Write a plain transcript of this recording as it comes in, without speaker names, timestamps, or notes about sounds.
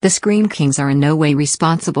The Scream Kings are in no way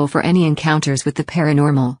responsible for any encounters with the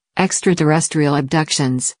paranormal, extraterrestrial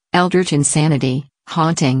abductions, eldritch insanity,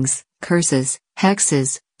 hauntings, curses,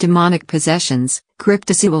 hexes, demonic possessions,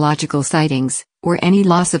 cryptozoological sightings, or any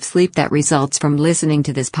loss of sleep that results from listening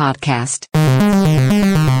to this podcast.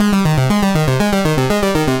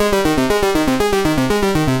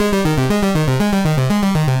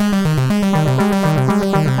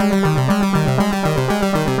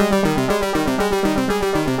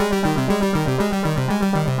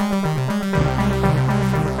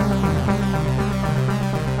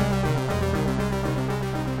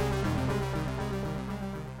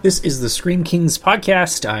 This is the Scream Kings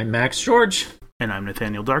podcast. I'm Max George. And I'm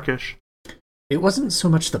Nathaniel Darkish. It wasn't so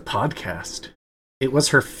much the podcast. It was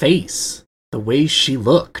her face. The way she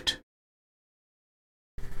looked.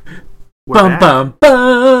 Bum, bum,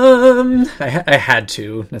 bum! I had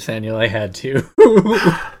to, Nathaniel. I had to.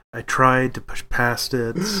 I tried to push past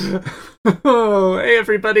it. Oh, hey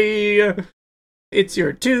everybody. It's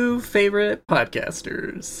your two favorite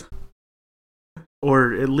podcasters.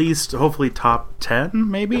 Or at least, hopefully, top 10,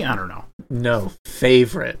 maybe? I don't know. No,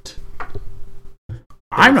 favorite.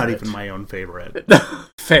 I'm not even my own favorite.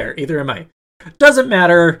 Fair, either am I. Doesn't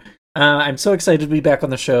matter. I'm so excited to be back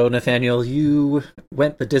on the show. Nathaniel, you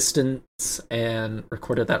went the distance and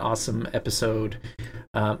recorded that awesome episode.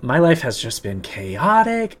 My life has just been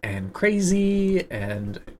chaotic and crazy,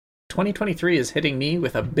 and 2023 is hitting me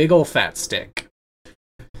with a big ol' fat stick.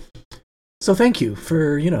 So thank you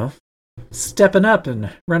for, stepping up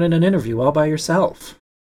and running an interview all by yourself.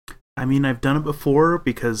 I mean, I've done it before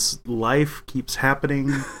because life keeps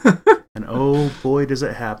happening, and oh boy does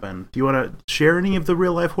it happen. Do you want to share any of the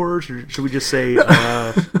real life horrors, or should we just say...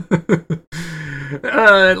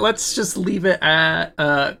 let's just leave it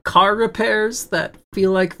at car repairs that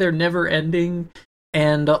feel like they're never ending,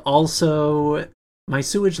 and also my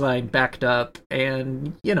sewage line backed up,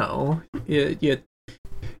 and,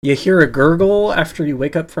 you hear a gurgle after you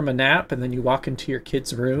wake up from a nap, and then you walk into your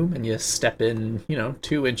kid's room and you step in,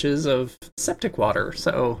 2 inches of septic water.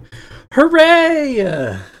 So,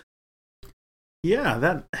 hooray!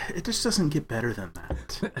 Yeah, it just doesn't get better than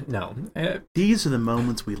that. No. These are the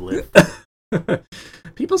moments we live.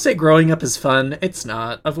 People say growing up is fun. It's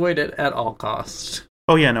not. Avoid it at all costs.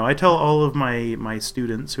 Oh yeah, no, I tell all of my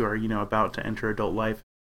students who are, about to enter adult life,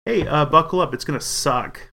 hey, buckle up, it's gonna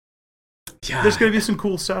suck. Yeah. There's going to be some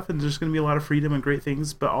cool stuff, and there's going to be a lot of freedom and great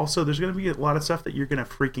things, but also there's going to be a lot of stuff that you're going to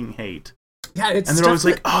freaking hate. Yeah, and they're always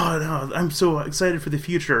like, oh, no, I'm so excited for the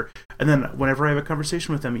future. And then whenever I have a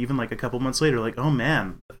conversation with them, even like a couple months later, like, oh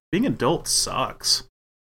man, being adult sucks.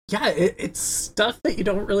 Yeah, it's stuff that you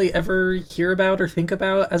don't really ever hear about or think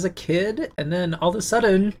about as a kid, and then all of a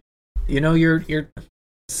sudden, you're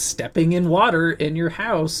stepping in water in your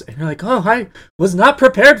house, and you're like, oh, I was not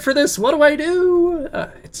prepared for this. What do I do?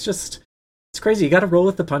 It's crazy. You got to roll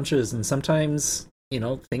with the punches, and sometimes,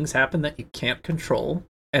 things happen that you can't control,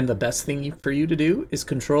 and the best thing for you to do is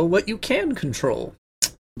control what you can control.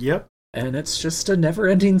 Yep. And it's just a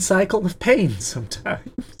never-ending cycle of pain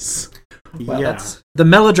sometimes. Well, yeah. The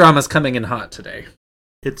melodrama's coming in hot today.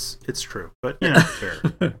 It's true, but, fair.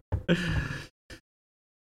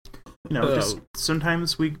 Just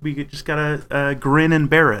sometimes we just gotta grin and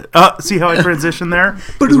bear it. See how I transition there?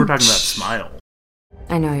 Because we're talking about smile.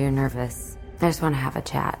 I know you're nervous. I just want to have a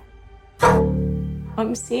chat.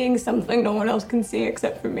 I'm seeing something no one else can see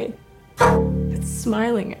except for me. It's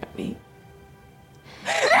smiling at me.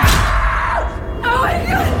 Oh my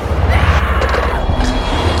God!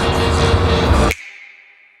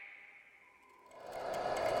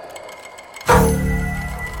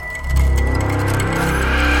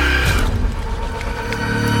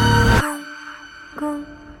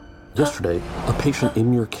 Yesterday, a patient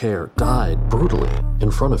in your care died brutally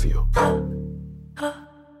in front of you.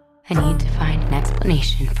 I need to find an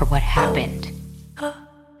explanation for what happened.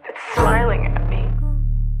 It's smiling at me.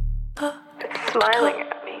 It's smiling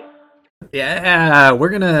at me. Yeah,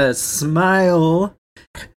 we're gonna smile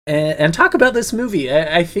and talk about this movie.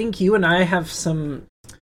 I think you and I have some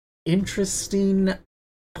interesting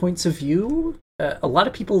points of view. A lot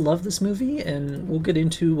of people love this movie, and we'll get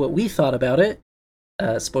into what we thought about it.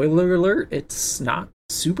 Spoiler alert, it's not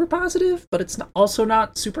super positive, but it's also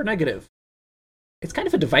not super negative. It's kind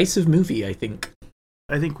of a divisive movie, I think.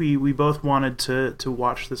 I think we both wanted to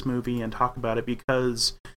watch this movie and talk about it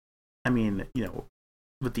because, with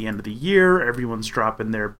the end of the year, everyone's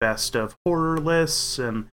dropping their best of horror lists,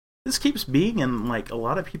 and this keeps being in, a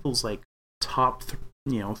lot of people's, top,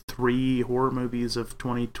 3 horror movies of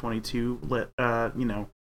 2022,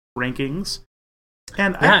 rankings.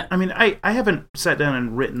 And Yeah. I haven't sat down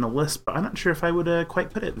and written a list, but I'm not sure if I would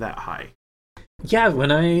quite put it that high. Yeah,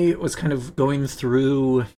 when I was kind of going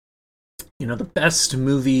through, the best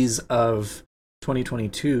movies of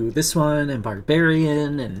 2022, this one and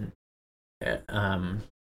Barbarian and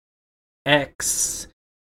X.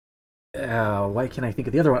 Why can't I think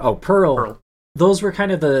of the other one? Oh, Pearl. Those were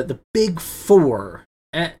kind of the big four.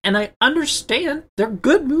 And I understand they're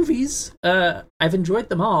good movies. I've enjoyed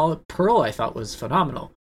them all. Pearl I thought was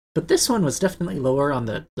phenomenal. But this one was definitely lower on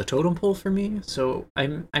the totem pole for me. So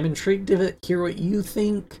I'm intrigued to hear what you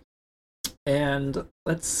think. And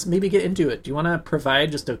let's maybe get into it. Do you want to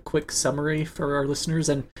provide just a quick summary for our listeners?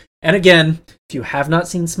 And again, if you have not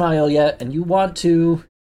seen Smile yet and you want to,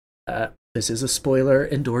 this is a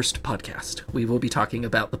spoiler-endorsed podcast. We will be talking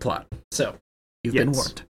about the plot. So, you've been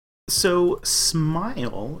warned. So,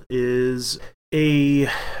 Smile is a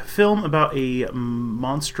film about a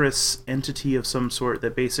monstrous entity of some sort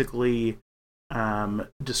that basically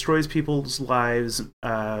destroys people's lives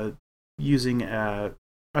using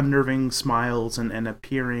unnerving smiles and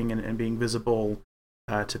appearing and being visible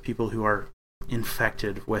to people who are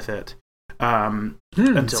infected with it.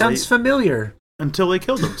 Sounds familiar. Until they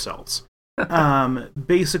kill themselves.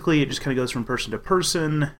 Basically, it just kind of goes from person to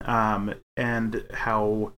person, and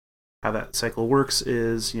how that cycle works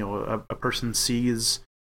is, a person sees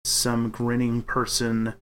some grinning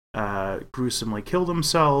person gruesomely kill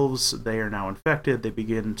themselves. They are now infected. They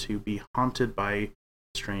begin to be haunted by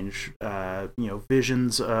strange,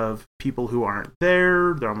 visions of people who aren't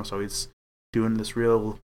there. They're almost always doing this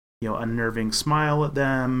real, unnerving smile at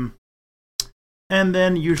them. And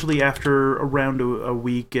then usually after around a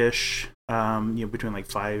week-ish, between like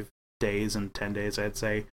 5 days and 10 days, I'd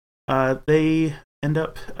say, they end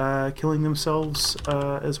up killing themselves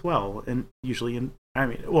as well. And usually,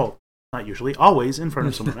 not usually, always in front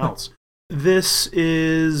of someone else. This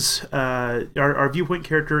is, our viewpoint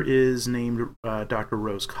character is named Dr.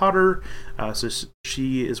 Rose Cotter. So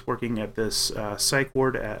she is working at this psych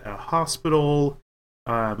ward at a hospital.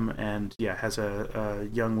 And has a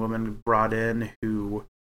young woman brought in who,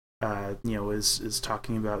 is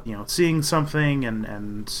talking about, seeing something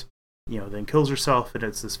and then kills herself, and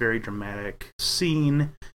it's this very dramatic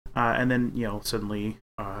scene. And then, suddenly,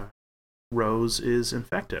 Rose is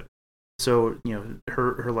infected. So,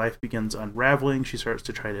 her life begins unraveling. She starts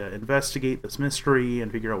to try to investigate this mystery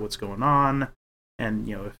and figure out what's going on. And,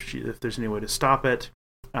 if there's any way to stop it.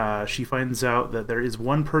 She finds out that there is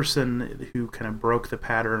one person who kind of broke the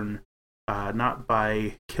pattern, not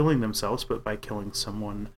by killing themselves, but by killing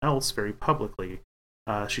someone else very publicly.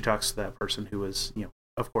 She talks to that person who was,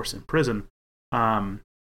 of course, in prison, and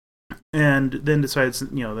then decides,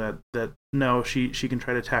 that no, she can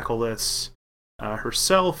try to tackle this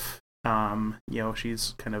herself.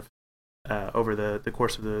 She's kind of over the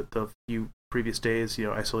course of the few previous days,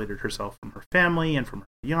 isolated herself from her family and from her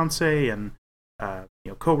fiance and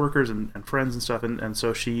co-workers and friends and stuff, and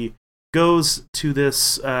so she goes to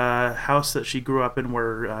this house that she grew up in,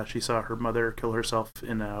 where she saw her mother kill herself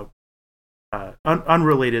in a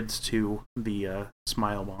unrelated to the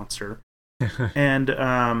Smile monster. And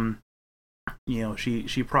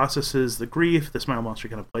she processes the grief. The Smile monster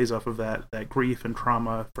kind of plays off of that grief and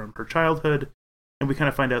trauma from her childhood, and we kind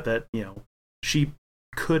of find out that she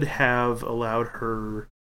could have allowed her,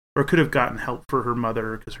 or could have gotten help for her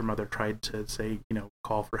mother, because her mother tried to say,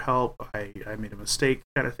 call for help. I made a mistake,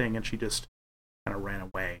 kind of thing, and she just kind of ran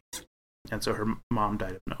away. And so her mom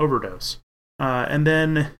died of an overdose. And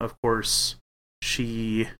then, of course,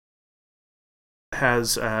 she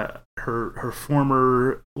has her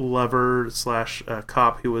former lover /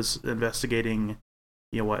 cop who was investigating,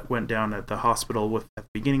 what went down at the hospital at the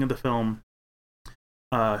beginning of the film,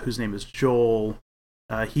 whose name is Joel.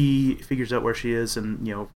 He figures out where she is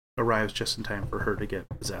and, arrives just in time for her to get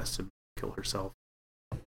possessed and kill herself.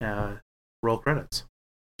 Roll credits.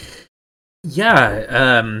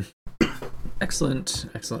 Yeah, excellent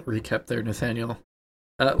recap there, Nathaniel.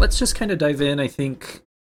 Let's just kind of dive in, I think,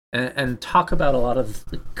 and talk about a lot of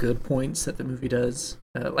the good points that the movie does.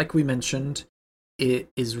 Like we mentioned, it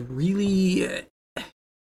is really...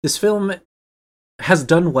 this film has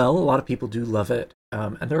done well. A lot of people do love it,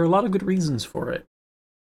 and there are a lot of good reasons for it.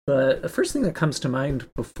 But the first thing that comes to mind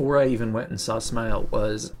before I even went and saw Smile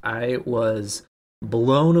was I was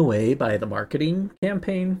blown away by the marketing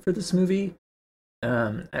campaign for this movie.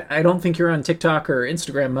 I don't think you're on TikTok or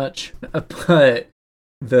Instagram much, but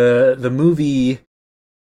the movie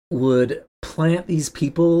would plant these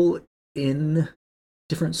people in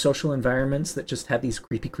different social environments that just had these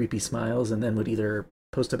creepy smiles, and then would either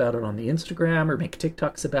post about it on the Instagram or make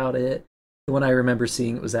TikToks about it. The one I remember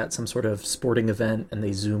seeing was at some sort of sporting event, and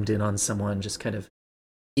they zoomed in on someone just kind of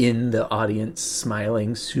in the audience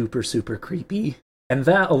smiling, super, super creepy. And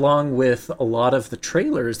that, along with a lot of the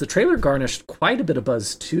trailer garnished quite a bit of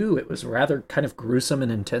buzz too. It was rather kind of gruesome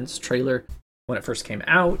and intense trailer when it first came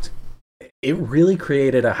out. It really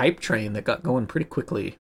created a hype train that got going pretty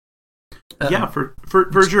quickly. Yeah, for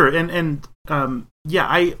sure. And yeah,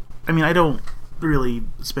 I mean, I don't really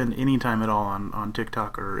spend any time at all on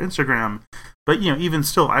TikTok or Instagram, but even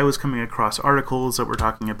still, I was coming across articles that were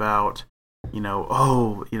talking about, they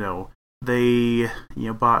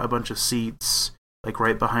bought a bunch of seats like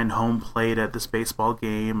right behind home plate at this baseball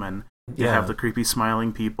game, and you have the creepy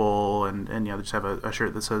smiling people, and they just have a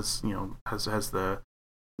shirt that says has the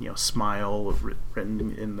smile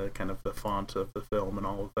written in the kind of the font of the film and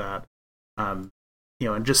all of that. And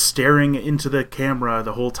just staring into the camera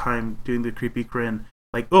the whole time, doing the creepy grin,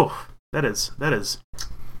 like, oh, that is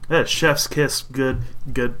chef's kiss, good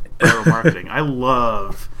viral marketing. I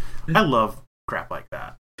love crap like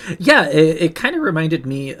that. Yeah, it kind of reminded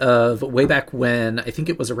me of way back when, I think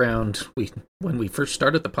it was around when we first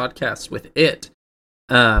started the podcast with it.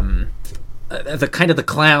 The kind of the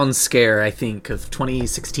clown scare, I think, of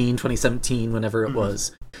 2016, 2017, whenever it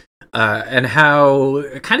was. And how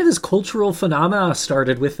kind of this cultural phenomena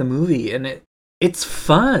started with the movie, and it's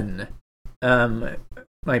fun.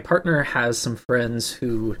 My partner has some friends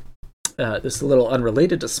who, this is a little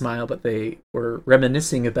unrelated to Smile, but they were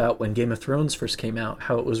reminiscing about when Game of Thrones first came out,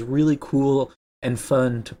 how it was really cool and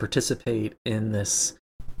fun to participate in this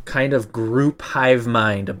kind of group hive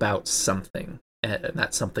mind about something. And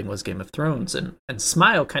that something was Game of Thrones. And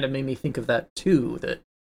Smile kind of made me think of that too, that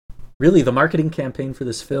really the marketing campaign for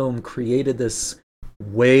this film created this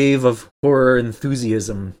wave of horror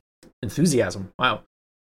enthusiasm. Wow.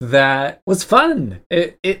 That was fun.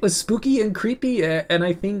 It was spooky and creepy, and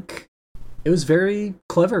I think it was very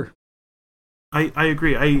clever. I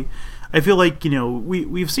agree. I feel like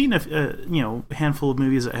we've seen a handful of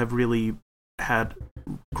movies that have really had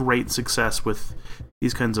great success with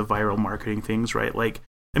these kinds of viral marketing things, right? Like,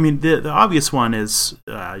 I mean, the obvious one is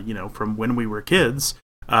from when we were kids,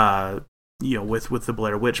 with the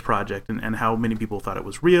Blair Witch Project, and how many people thought it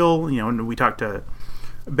was real. And we talked to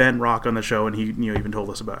Ben Rock on the show, and he even told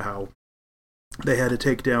us about how they had to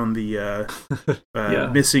take down the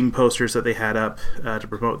missing posters that they had up to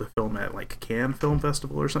promote the film at like Cannes Film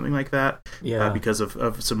Festival or something like that. Because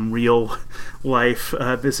of some real life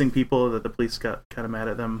missing people that the police got kind of mad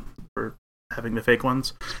at them for having the fake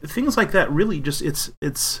ones. Things like that really just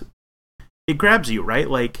it grabs you, right?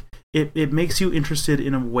 Like it makes you interested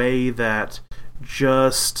in a way that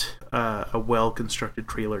just a well-constructed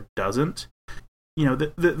trailer doesn't.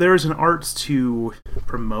 There's an art to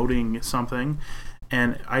promoting something,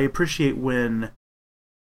 and I appreciate when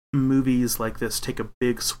movies like this take a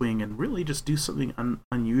big swing and really just do something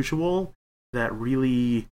unusual that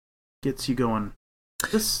really gets you going.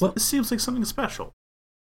 This seems like something special.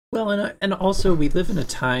 Well, and also we live in a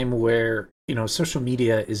time where social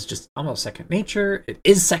media is just almost second nature. It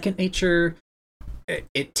is second nature.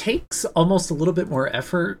 It takes almost a little bit more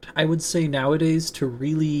effort, I would say, nowadays to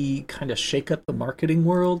really kind of shake up the marketing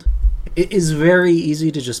world. It is very easy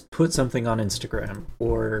to just put something on Instagram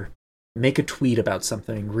or make a tweet about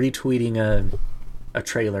something, retweeting a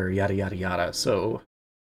trailer, yada, yada, yada. So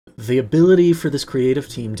the ability for this creative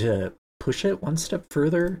team to push it one step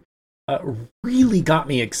further really got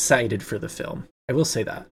me excited for the film. I will say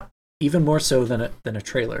that. Even more so than a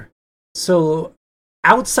trailer. So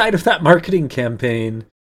outside of that marketing campaign,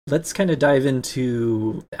 let's kind of dive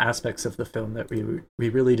into aspects of the film that we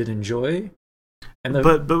really did enjoy.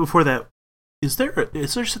 But before that, is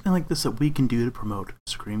there something like this that we can do to promote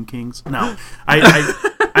Scream Kings? No,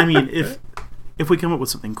 I mean if we come up with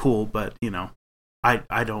something cool, but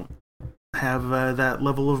I don't have that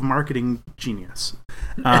level of marketing genius.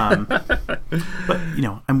 But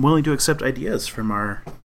I'm willing to accept ideas from our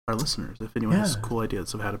listeners if anyone has cool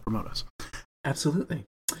ideas of how to promote us. Absolutely.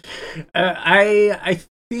 I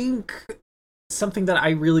think something that I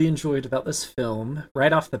really enjoyed about this film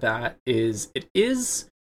right off the bat is it is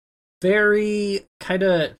very kind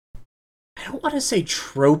of, I don't want to say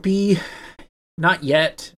tropey, not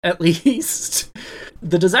yet, at least.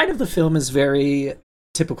 The design of the film is very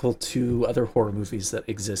typical to other horror movies that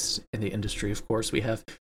exist in the industry. Of course, we have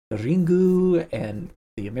The Ringu and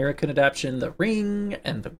the American adaptation, The Ring,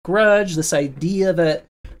 and The Grudge. This idea that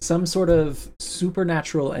some sort of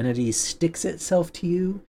supernatural entity sticks itself to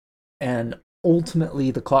you, and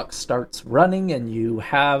ultimately the clock starts running and you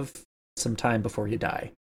have some time before you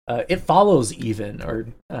die. It Follows even, or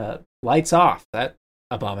Lights Off, that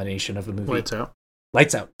abomination of a movie.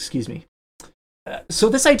 Lights Out, excuse me. So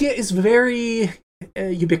this idea is very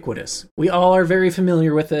ubiquitous. We all are very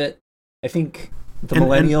familiar with it. I think the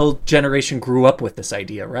millennial generation grew up with this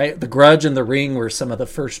idea, right? The Grudge and The Ring were some of the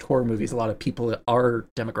first horror movies a lot of people our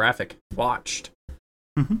demographic watched.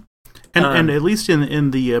 Mm-hmm. And at least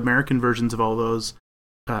in the American versions of all those,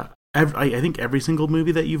 I think every single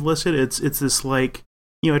movie that you've listed, it's this like,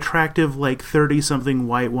 attractive like 30-something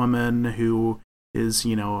white woman who is,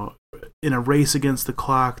 in a race against the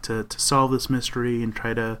clock to solve this mystery and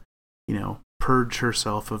try to, purge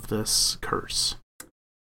herself of this curse.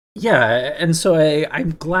 Yeah, and so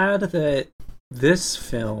I'm glad that this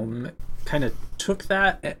film kind of took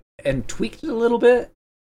that and tweaked it a little bit.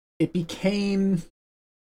 It became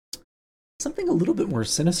something a little bit more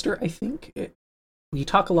sinister, I think. We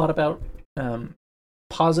talk a lot about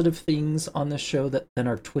positive things on this show that then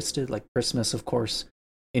are twisted, like Christmas, of course,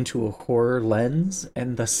 into a horror lens.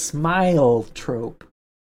 And the smile trope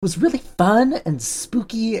was really fun and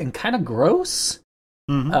spooky and kind of gross.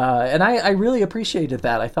 Mm-hmm. And I really appreciated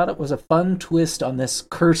that. I thought it was a fun twist on this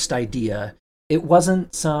cursed idea. It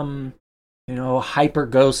wasn't some, hyper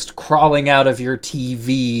ghost crawling out of your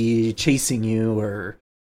TV chasing you or,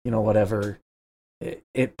 whatever.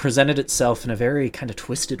 It presented itself in a very kind of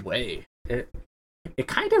twisted way. It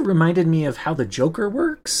kind of reminded me of how the Joker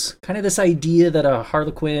works. Kind of this idea that a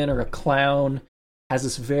harlequin or a clown has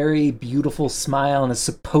this very beautiful smile and is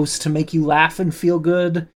supposed to make you laugh and feel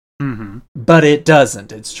good. Mm-hmm. But it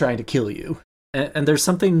doesn't. It's trying to kill you. And there's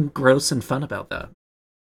something gross and fun about that.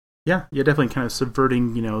 Yeah, definitely kind of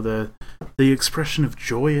subverting, the expression of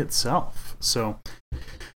joy itself. So,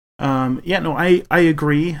 I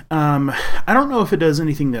agree. I don't know if it does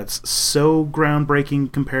anything that's so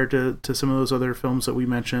groundbreaking compared to some of those other films that we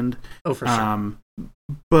mentioned. Oh, for sure.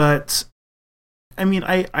 But, I mean,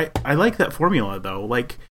 I like that formula, though.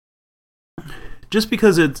 Like, just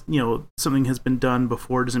because it's, something has been done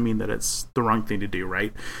before doesn't mean that it's the wrong thing to do,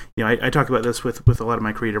 right? I talk about this with a lot of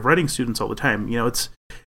my creative writing students all the time. It's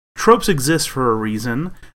tropes exist for a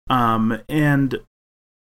reason, and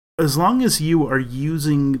as long as you are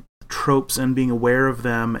using tropes and being aware of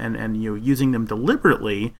them and using them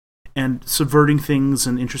deliberately and subverting things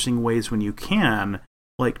in interesting ways when you can,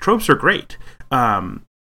 like, tropes are great.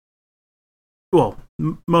 Well,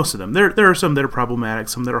 most of them. There are some that are problematic,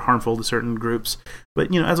 some that are harmful to certain groups.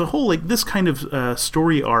 But, as a whole, like, this kind of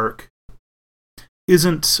story arc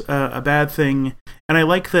isn't a bad thing. And I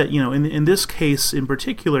like that, in this case in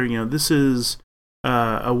particular, this is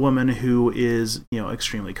a woman who is,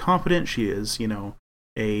 extremely competent. She is,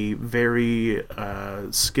 a very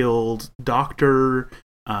skilled doctor.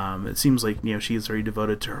 It seems like, she is very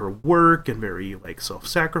devoted to her work and very, like,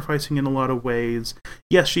 self-sacrificing in a lot of ways.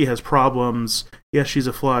 Yes, she has problems. Yes, she's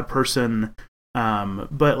a flawed person.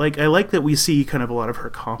 But, like, I like that we see kind of a lot of her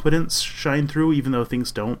competence shine through, even though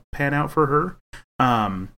things don't pan out for her.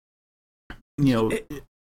 And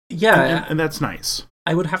that's nice.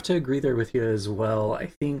 I would have to agree there with you as well. I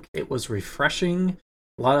think it was refreshing.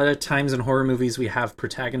 A lot of times in horror movies, we have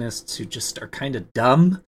protagonists who just are kind of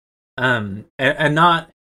dumb. And not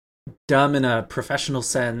dumb in a professional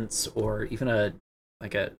sense or even a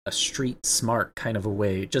street smart kind of a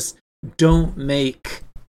way. Just don't make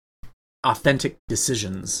authentic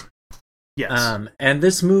decisions. Yes. And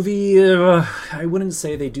this movie, I wouldn't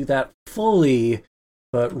say they do that fully,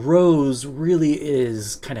 but Rose really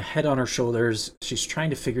is kind of head on her shoulders. She's trying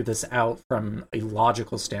to figure this out from a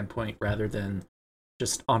logical standpoint rather than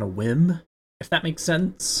just on a whim, if that makes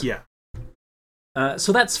sense. Yeah.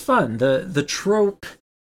 So that's fun. The trope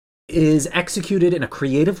is executed in a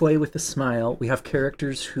creative way with a smile. We have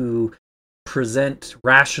characters who present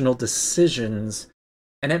rational decisions,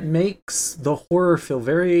 and it makes the horror feel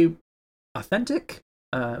very authentic,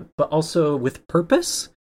 but also with purpose.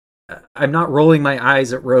 I'm not rolling my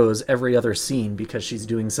eyes at Rose every other scene because she's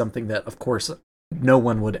doing something that, of course, no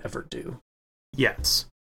one would ever do. Yes.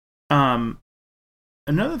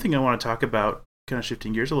 Another thing I want to talk about, kind of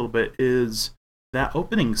shifting gears a little bit, is that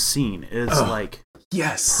opening scene is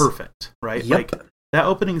yes, perfect, right? Yep. Like, that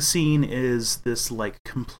opening scene is this, like,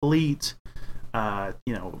 complete, like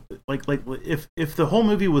if the whole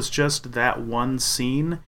movie was just that one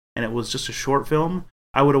scene and it was just a short film,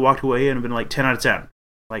 I would have walked away and been like 10 out of 10.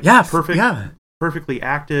 Like, perfect, perfectly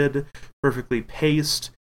acted, perfectly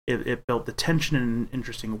paced. It built the tension in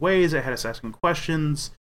interesting ways. It had us asking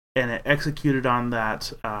questions, and it executed on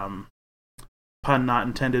that. Pun not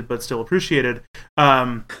intended, but still appreciated.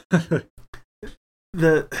 In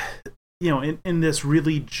this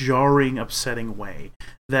really jarring, upsetting way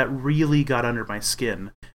that really got under my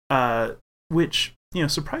skin, which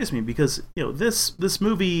surprised me because this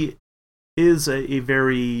movie is a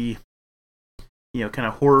very kind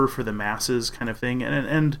of horror for the masses kind of thing.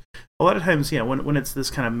 And a lot of times, when it's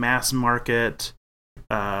this kind of mass market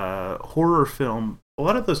horror film, a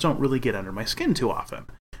lot of those don't really get under my skin too often.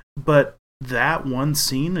 But that one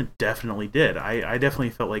scene definitely did. I definitely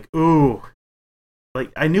felt like, ooh,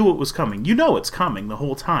 like I knew it was coming. It's coming the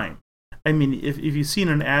whole time. I mean, if you've seen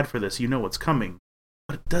an ad for this, what's coming.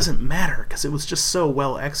 But it doesn't matter because it was just so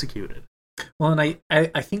well executed. Well, and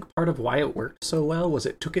I think part of why it worked so well was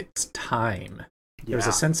it took its time. There was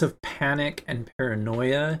a sense of panic and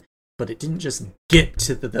paranoia, but it didn't just get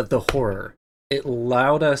to the horror. It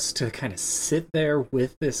allowed us to kind of sit there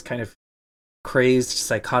with this kind of crazed,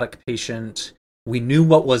 psychotic patient. We knew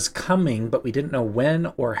what was coming, but we didn't know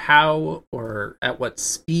when or how or at what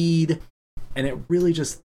speed. And it really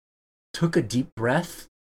just took a deep breath.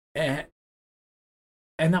 And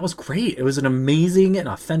that was great. It was an amazing and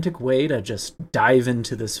authentic way to just dive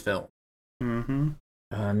into this film. Mm-hmm.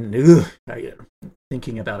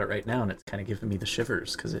 Thinking about it right now, and it's kind of giving me the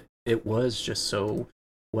shivers because it was just so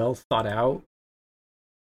well thought out.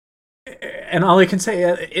 And all I can say,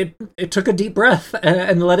 it took a deep breath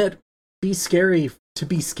and let it be scary to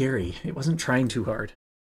be scary. It wasn't trying too hard.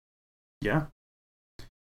 Yeah.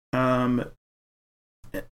 And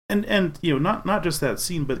not just that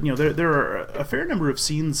scene, but there are a fair number of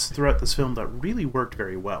scenes throughout this film that really worked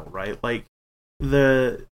very well, right? Like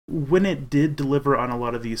when it did deliver on a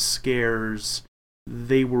lot of these scares,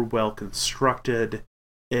 they were well constructed.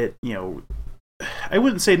 I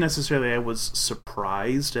wouldn't say necessarily I was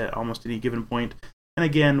surprised at almost any given point. And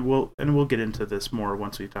again, we'll get into this more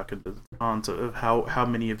once we talk into the cons of how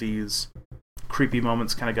many of these creepy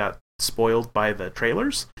moments kind of got spoiled by the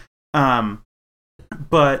trailers.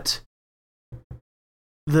 But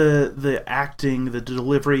the acting, the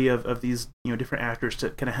delivery of these different actors to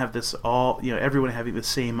kind of have this all everyone having the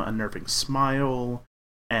same unnerving smile,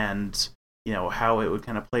 and how it would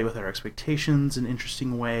kind of play with our expectations in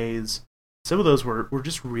interesting ways. Some of those were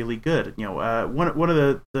just really good. One of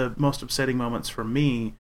the most upsetting moments for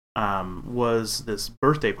me was this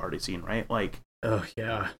birthday party scene, right? Like, oh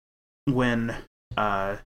yeah, when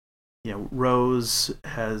Rose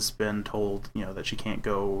has been told, that she can't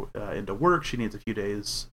go into work. She needs a few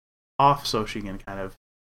days off so she can kind of,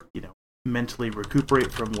 mentally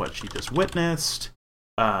recuperate from what she just witnessed.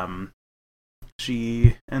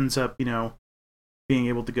 She ends up, being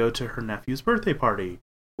able to go to her nephew's birthday party,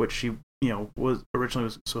 which she, was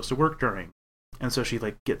originally supposed to work during. And so she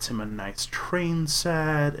gets him a nice train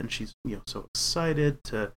set, and she's, so excited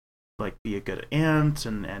to be a good aunt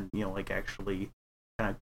and actually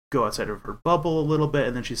kind of go outside of her bubble a little bit.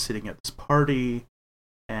 And then she's sitting at this party,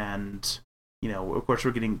 and of course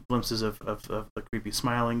we're getting glimpses of the creepy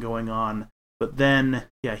smiling going on. But then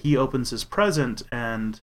he opens his present,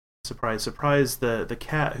 and surprise the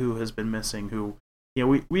cat who has been missing, who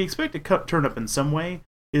we expect to turn up in some way,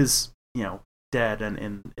 is dead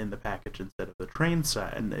and in the package instead of the train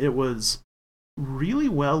set. And it was really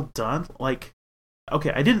well done.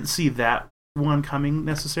 Okay, I didn't see that one coming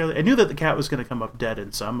necessarily. I knew that the cat was going to come up dead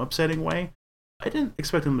in some upsetting way. I didn't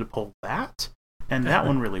expect him to pull that, and that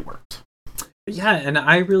one really worked. Yeah, and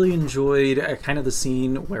I really enjoyed kind of the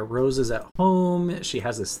scene where Rose is at home. She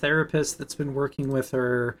has this therapist that's been working with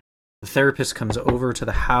her. The therapist comes over to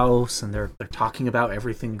the house, and they're talking about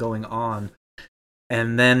everything going on.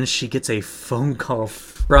 And then she gets a phone call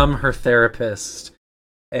from her therapist,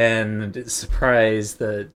 and surprise,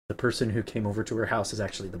 the person who came over to her house is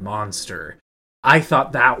actually the monster. I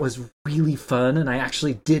thought that was really fun, and I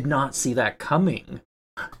actually did not see that coming.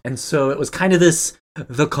 And so it was kind of this,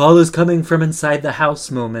 the call is coming from inside the house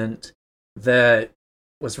moment that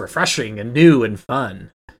was refreshing and new and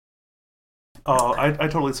fun. Oh, I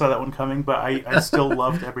totally saw that one coming, but I still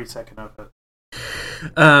loved every second of it.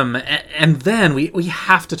 And then we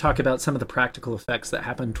have to talk about some of the practical effects that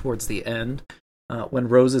happened towards the end, when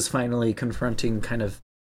Rose is finally confronting kind of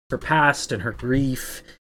her past and her grief.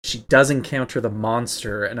 She does encounter the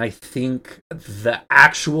monster, and I think the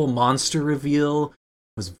actual monster reveal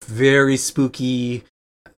was very spooky.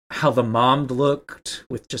 How the mom looked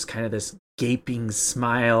with just kind of this gaping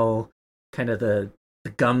smile, kind of the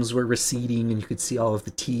gums were receding and you could see all of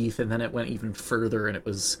the teeth, and then it went even further and it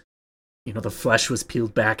was, the flesh was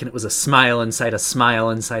peeled back and it was a smile inside a smile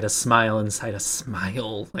inside a smile inside a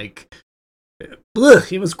smile.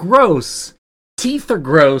 Ugh, it was gross. Teeth are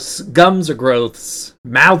gross, gums are gross,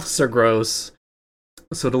 mouths are gross.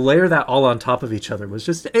 So to layer that all on top of each other was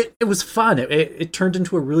just, it was fun. It turned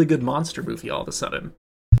into a really good monster movie all of a sudden.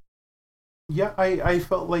 Yeah, I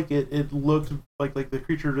felt like it looked like the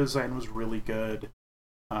creature design was really good.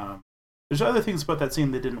 There's other things about that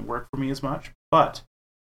scene that didn't work for me as much, but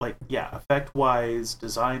like, yeah, effect wise,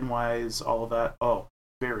 design wise, all of that. Oh,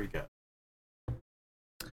 very good.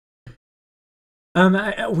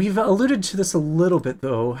 We've alluded to this a little bit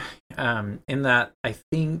though, in that I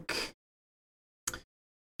think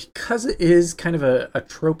because it is kind of a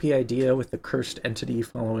tropey idea with the cursed entity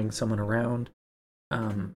following someone around,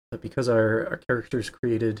 but because our characters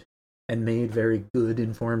created and made very good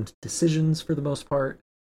informed decisions for the most part,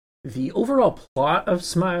 the overall plot of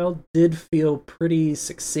Smile did feel pretty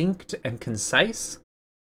succinct and concise,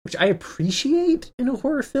 which I appreciate in a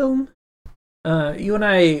horror film. You and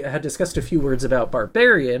I had discussed a few words about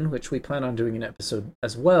Barbarian, which we plan on doing an episode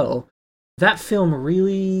as well. That film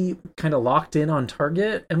really kind of locked in on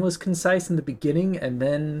target and was concise in the beginning and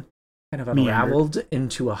then kind of unraveled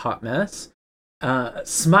into a hot mess.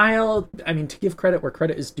 Smile, I mean, to give credit where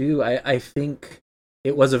credit is due, I think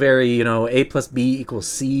it was a very, A plus B equals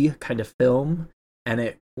C kind of film, and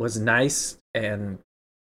it was nice and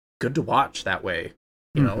good to watch that way.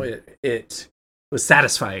 You know, it was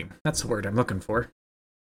satisfying. That's the word I'm looking for.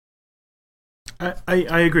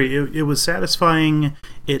 I agree. It was satisfying.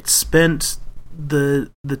 It spent the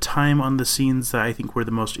time on the scenes that I think were the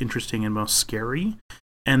most interesting and most scary.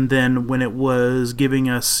 And then when it was giving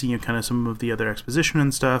us, kind of some of the other exposition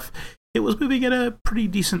and stuff, it was moving at a pretty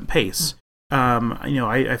decent pace.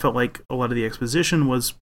 I felt like a lot of the exposition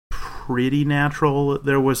was pretty natural.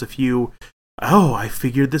 There was a few, I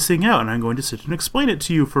figured this thing out, and I'm going to sit and explain it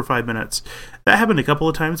to you for 5 minutes. That happened a couple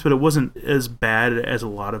of times, but it wasn't as bad as a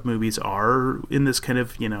lot of movies are in this kind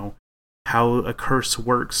of, how a curse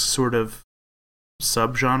works sort of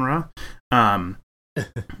subgenre.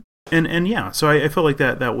 And yeah, so I felt like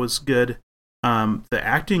that was good. The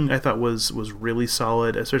acting I thought was really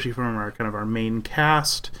solid, especially from our main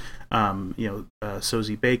cast.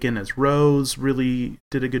 Sosie Bacon as Rose really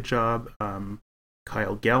did a good job.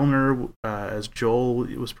 Kyle Gallner as Joel,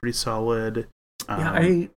 it was pretty solid.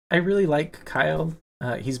 I really like Kyle.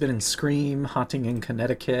 He's been in Scream, Haunting in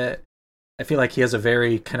Connecticut. I feel like he has a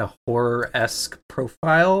very kind of horror-esque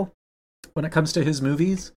profile when it comes to his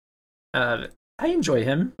movies. I enjoy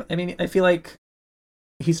him. I mean, I feel like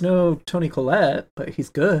he's no Toni Collette, but he's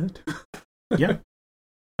good. Yeah.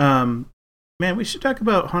 Man, we should talk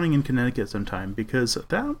about Haunting in Connecticut sometime, because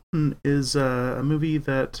that one is a movie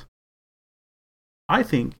that I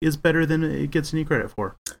think is better than it gets any credit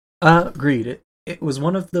for. Agreed. It was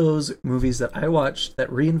one of those movies that I watched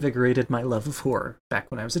that reinvigorated my love of horror back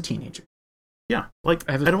when I was a teenager. Yeah, like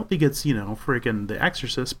I don't think it's freaking The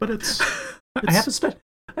Exorcist, but it's I have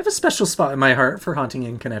a special spot in my heart for Haunting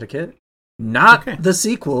in Connecticut. Not the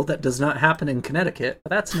sequel that does not happen in Connecticut, but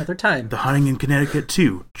that's another time. The Haunting in Connecticut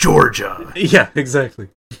 2, Georgia. Yeah, exactly.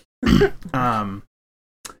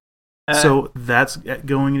 So that's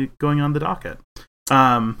going on the docket.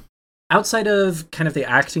 Outside of kind of the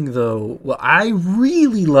acting, though, what I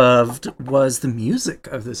really loved was the music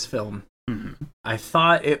of this film. Mm-hmm. I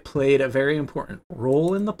thought it played a very important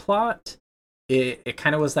role in the plot. It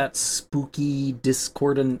kind of was that spooky,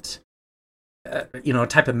 discordant,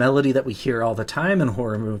 type of melody that we hear all the time in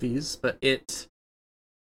horror movies, but it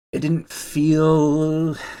didn't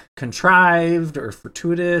feel contrived or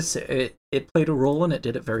fortuitous. It played a role and it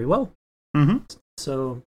did it very well. Mm-hmm.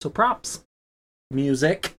 So props.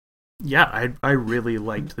 Music. Yeah, I really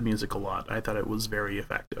liked the music a lot. I thought it was very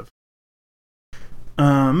effective.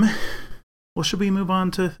 Well, should we move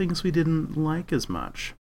on to things we didn't like as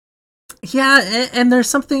much? Yeah, and there's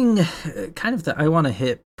something kind of that I want to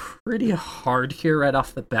hit pretty hard here right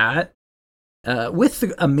off the bat. With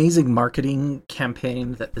the amazing marketing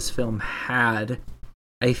campaign that this film had,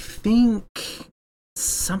 I think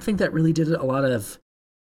something that really did a lot of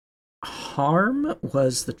harm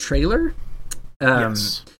was the trailer.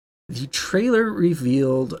 Yes. The trailer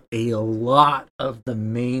revealed a lot of the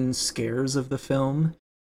main scares of the film.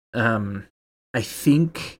 I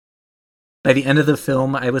think by the end of the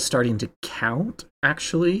film, I was starting to count,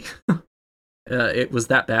 actually. It was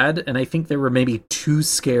that bad. And I think there were maybe 2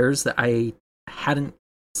 scares that I hadn't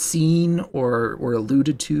seen or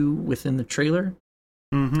alluded to within the trailer.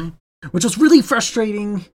 Mm-hmm. Which was really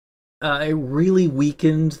frustrating. It really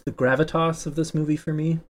weakened the gravitas of this movie for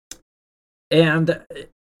me. And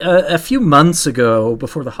a few months ago,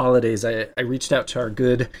 before the holidays, I reached out to our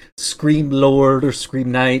good Scream Lord or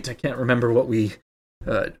Scream Knight. I can't remember what we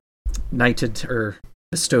knighted or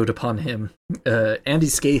bestowed upon him, Andy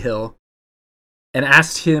Scahill, and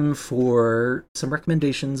asked him for some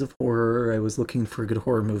recommendations of horror. I was looking for a good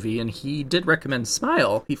horror movie, and he did recommend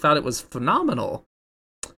Smile. He thought it was phenomenal.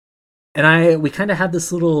 And we kind of had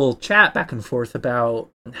this little chat back and forth about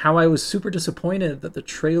how I was super disappointed that the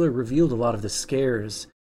trailer revealed a lot of the scares.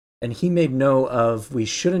 and he made note of we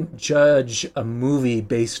shouldn't judge a movie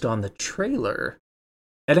based on the trailer.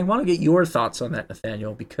 And I want to get your thoughts on that,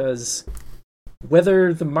 Nathaniel, because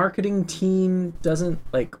whether the marketing team doesn't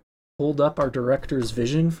hold up our director's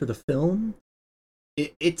vision for the film,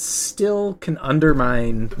 it still can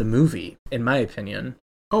undermine the movie, in my opinion.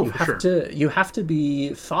 Oh, You have to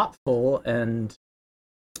be thoughtful and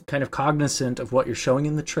kind of cognizant of what you're showing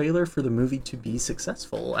in the trailer for the movie to be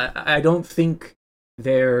successful. I don't think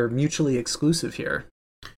they're mutually exclusive here.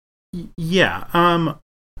 Yeah.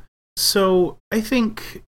 So I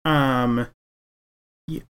think from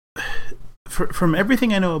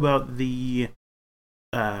everything I know about the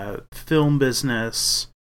film business,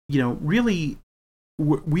 really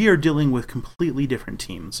we are dealing with completely different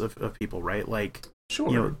teams of people, right?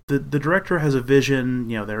 Sure. The director has a vision,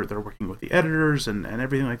 they're working with the editors and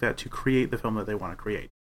everything like that to create the film that they want to create.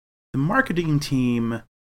 The marketing team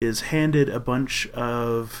is handed a bunch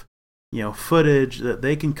of, footage that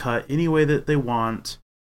they can cut any way that they want.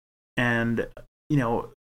 And,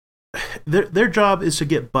 their job is to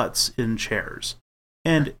get butts in chairs.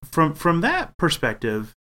 And from that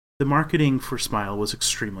perspective, the marketing for Smile was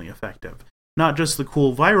extremely effective. Not just the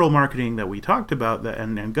cool viral marketing that we talked about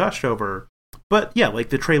and gushed over, but yeah,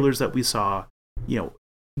 the trailers that we saw,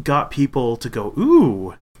 got people to go,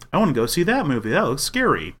 ooh, I want to go see that movie. That looks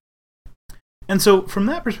scary. And so from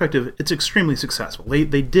that perspective, it's extremely successful.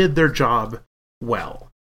 They did their job well.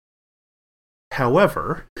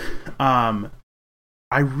 However, I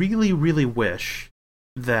really, really wish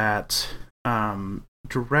that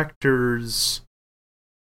directors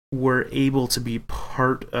were able to be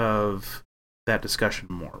part of that discussion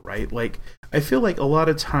more, right? I feel like a lot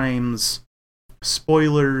of times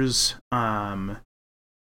spoilers and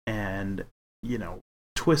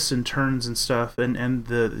twists and turns and stuff and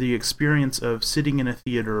the experience of sitting in a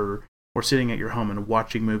theater or sitting at your home and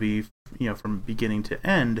watching movie from beginning to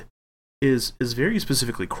end is very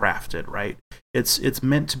specifically crafted, right? It's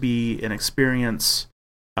meant to be an experience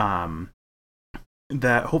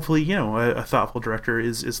that hopefully a thoughtful director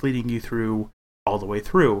is leading you through all the way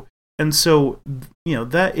through. And so,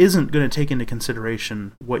 that isn't going to take into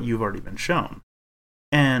consideration what you've already been shown.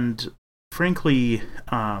 And frankly,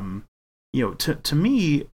 to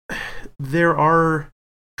me, there are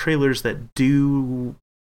trailers that do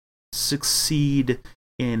succeed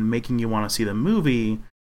in making you want to see the movie,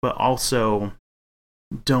 but also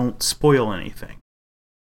don't spoil anything.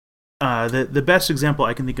 The best example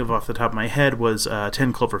I can think of off the top of my head was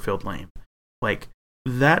 10 Cloverfield Lane.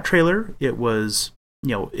 That trailer, it was...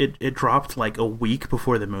 it dropped a week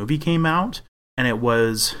before the movie came out, and it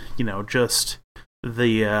was, just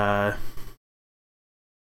the,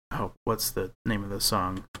 what's the name of the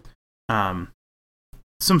song?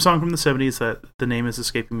 Some song from the 70s that the name is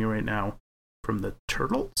escaping me right now, from the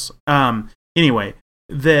Turtles? Anyway,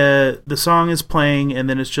 the song is playing, and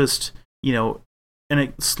then it's just, and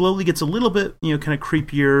it slowly gets a little bit, kind of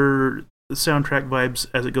creepier soundtrack vibes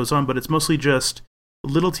as it goes on, but it's mostly just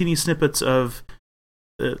little teeny snippets of...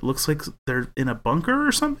 It looks like they're in a bunker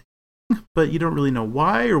or something, but you don't really know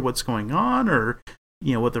why or what's going on or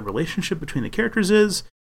what the relationship between the characters is.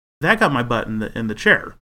 That got my butt in the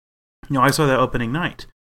chair. I saw that opening night,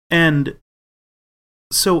 and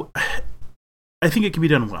so I think it can be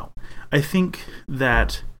done well. I think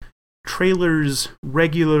that trailers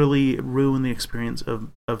regularly ruin the experience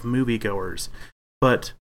of moviegoers,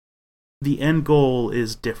 but the end goal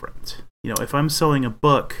is different. If I'm selling a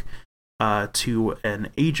book to an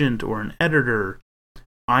agent or an editor,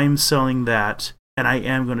 I'm selling that, and I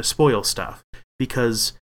am going to spoil stuff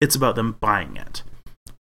because it's about them buying it.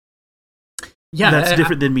 Yeah, that's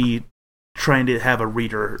different than me trying to have a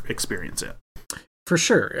reader experience it. For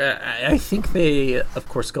sure. I think they, of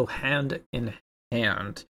course, go hand in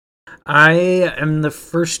hand. I am the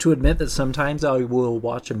first to admit that sometimes I will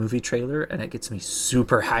watch a movie trailer and it gets me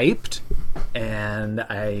super hyped and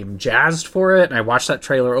I'm jazzed for it and I watch that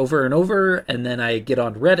trailer over and over, and then I get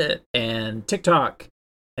on Reddit and TikTok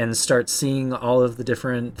and start seeing all of the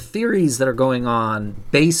different theories that are going on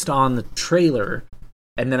based on the trailer,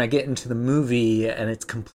 and then I get into the movie and it's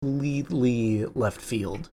completely left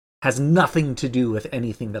field. Has nothing to do with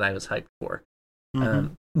anything that I was hyped for.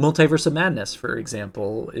 Mm-hmm. Multiverse of Madness, for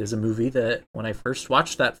example, is a movie that when I first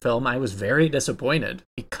watched that film, I was very disappointed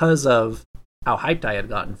because of how hyped I had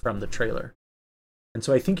gotten from the trailer. And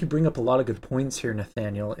so I think you bring up a lot of good points here,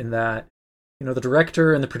 Nathaniel, in that, the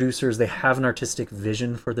director and the producers, they have an artistic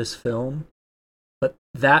vision for this film, but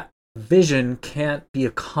that vision can't be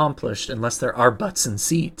accomplished unless there are butts in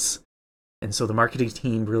seats. And so the marketing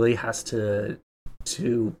team really has to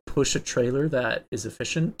push a trailer that is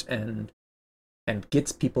efficient and and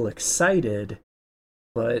gets people excited.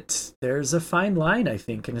 But there's a fine line, I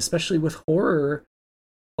think, and especially with horror,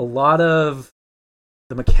 a lot of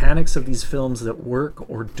the mechanics of these films that work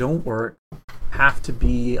or don't work have to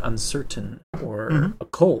be uncertain or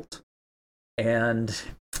occult. And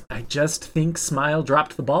I just think Smile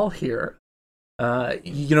dropped the ball here.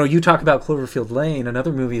 You talk about Cloverfield Lane,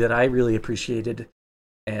 another movie that I really appreciated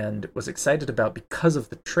and was excited about because of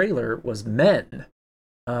the trailer was Men.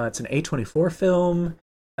 It's an A24 film.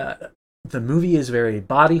 The movie is very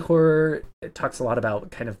body horror. It talks a lot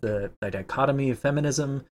about kind of the dichotomy of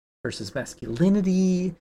feminism versus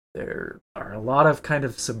masculinity. There are a lot of kind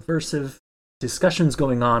of subversive discussions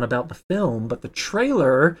going on about the film, but the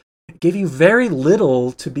trailer gave you very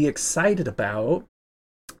little to be excited about.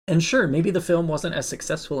 And sure, maybe the film wasn't as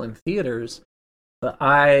successful in theaters, but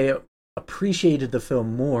I appreciated the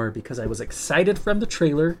film more because I was excited from the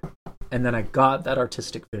trailer, and then I got that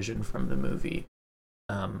artistic vision from the movie.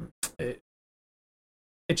 It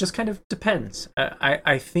just kind of depends.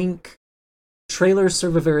 I think trailers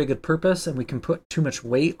serve a very good purpose, and we can put too much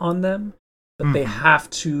weight on them, but they have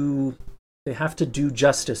to do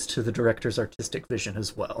justice to the director's artistic vision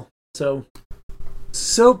as well. So,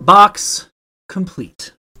 soapbox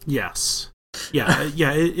complete. Yes. Yeah.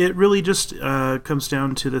 It really just comes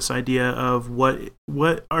down to this idea of what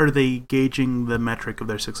are they gauging the metric of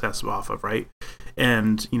their success off of, right?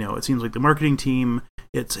 And it seems like the marketing team,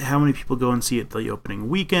 it's how many people go and see it the opening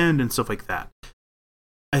weekend and stuff like that.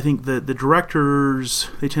 I think the directors,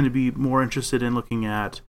 they tend to be more interested in looking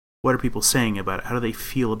at what are people saying about it, how do they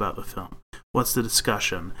feel about the film, what's the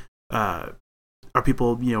discussion, are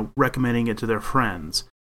people recommending it to their friends.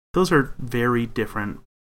 Those are very different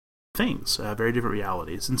things, very different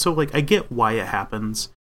realities. And so I get why it happens,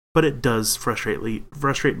 but it does frustrate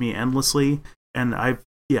me endlessly. And I've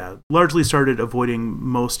largely started avoiding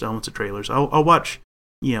most elements of trailers. I'll watch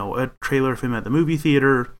a trailer if I'm at the movie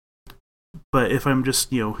theater, but if I'm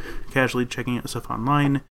just casually checking out stuff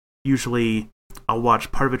online, usually I'll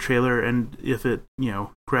watch part of a trailer, and if it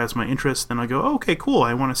grabs my interest, then I go, oh, okay, cool,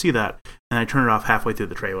 I want to see that, and I turn it off halfway through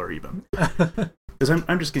the trailer even. Because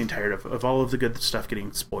I'm just getting tired of all of the good stuff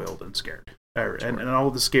getting spoiled and scared, and all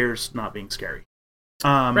of the scares not being scary.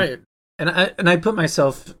 Right, and I put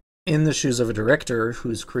myself in the shoes of a director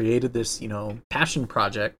who's created this passion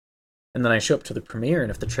project, and then I show up to the premiere,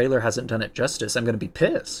 and if the trailer hasn't done it justice, I'm going to be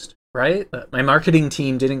pissed, right? My marketing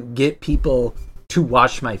team didn't get people to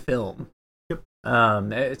watch my film. Yep.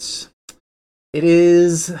 It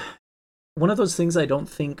is one of those things I don't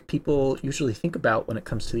think people usually think about when it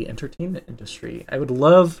comes to the entertainment industry. I would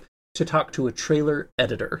love to talk to a trailer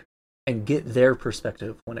editor and get their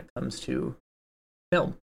perspective when it comes to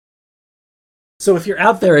film. So if you're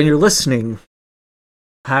out there and you're listening,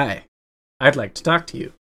 hi, I'd like to talk to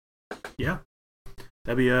you. Yeah,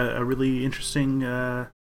 that'd be a really interesting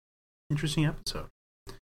episode.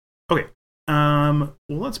 Okay, well,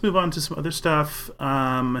 let's move on to some other stuff.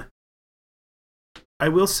 I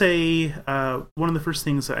will say one of the first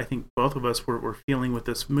things that I think both of us were feeling with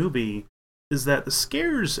this movie is that the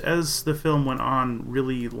scares as the film went on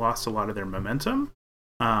really lost a lot of their momentum.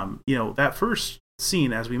 That first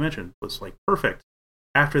scene, as we mentioned, was perfect.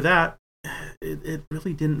 After that, it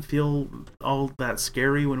really didn't feel all that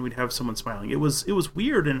scary when we'd have someone smiling. It was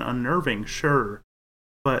weird and unnerving, sure,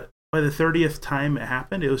 but by the 30th time it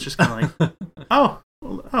happened, it was just kind of like, oh,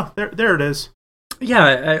 there it is.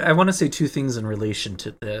 Yeah, I want to say two things in relation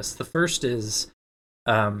to this. The first is,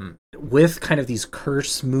 with kind of these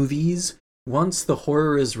curse movies, once the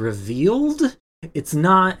horror is revealed, it's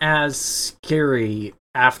not as scary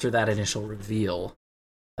after that initial reveal.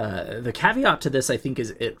 The caveat to this, I think,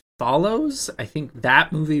 is It Follows. I think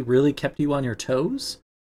that movie really kept you on your toes.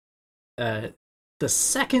 The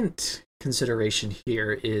second consideration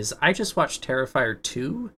here is I just watched Terrifier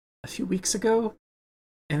 2 a few weeks ago,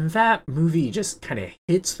 and that movie just kind of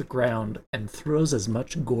hits the ground and throws as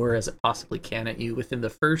much gore as it possibly can at you within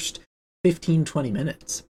the first 15-20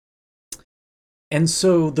 minutes. And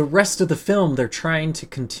so the rest of the film, they're trying to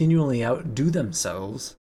continually outdo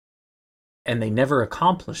themselves, and they never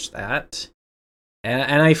accomplish that.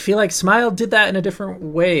 And I feel like Smile did that in a different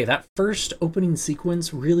way. That first opening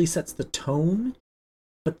sequence really sets the tone,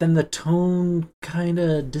 but then the tone kind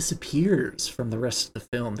of disappears from the rest of the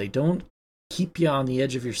film. They don't keep you on the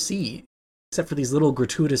edge of your seat, except for these little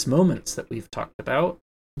gratuitous moments that we've talked about.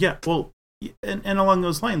 Yeah, well, and along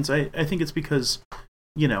those lines, I think it's because,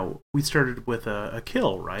 we started with a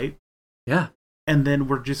kill, right? Yeah. And then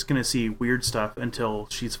we're just going to see weird stuff until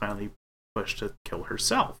she's finally pushed to kill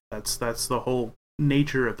herself. That's the whole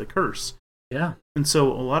nature of the curse. Yeah. And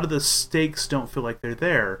so a lot of the stakes don't feel like they're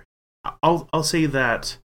there. I'll say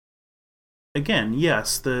that again.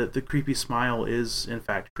 Yes, the creepy smile is in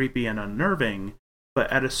fact creepy and unnerving,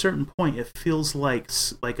 but at a certain point, it feels like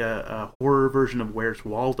a horror version of Where's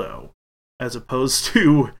Waldo, as opposed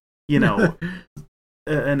to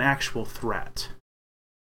an actual threat.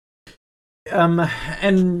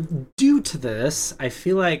 And due to this, I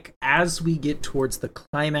feel like as we get towards the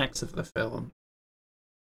climax of the film,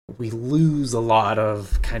 we lose a lot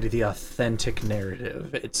of kind of the authentic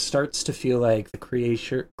narrative. It starts to feel like the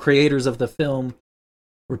creators of the film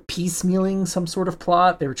were piecemealing some sort of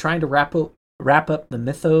plot. They were trying to wrap up the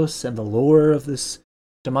mythos and the lore of this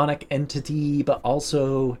demonic entity, but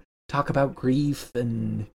also talk about grief,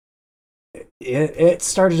 and it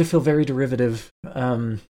started to feel very derivative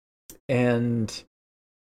and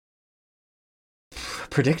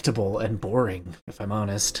predictable and boring, if I'm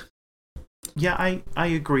honest. Yeah, I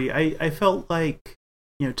agree. I felt like,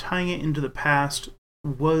 tying it into the past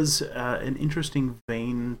was an interesting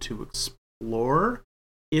vein to explore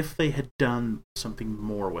if they had done something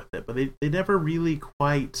more with it. But they never really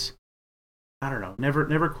quite, I don't know,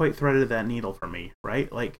 never quite threaded that needle for me,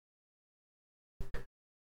 right? Like,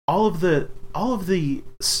 all of the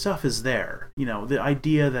stuff is there. The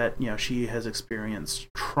idea that, she has experienced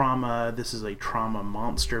trauma, this is a trauma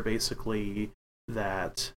monster, basically,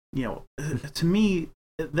 that... to me,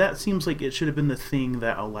 that seems like it should have been the thing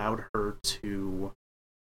that allowed her to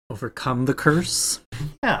overcome the curse.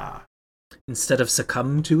 Yeah, instead of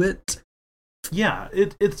succumb to it. Yeah,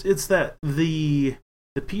 it's that the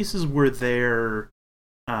pieces were there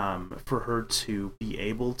for her to be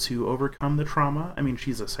able to overcome the trauma. I mean,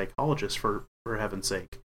 she's a psychologist for heaven's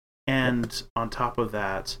sake, and on top of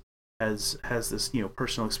that, has this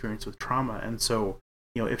personal experience with trauma, and so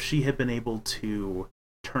if she had been able to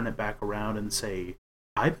turn it back around and say,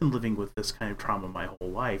 I've been living with this kind of trauma my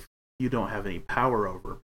whole life, you don't have any power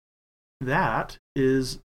over. That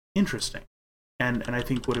is interesting. And I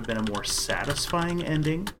think would have been a more satisfying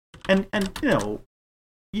ending. And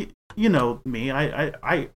you know me,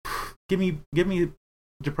 I give me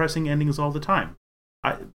depressing endings all the time.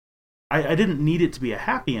 I didn't need it to be a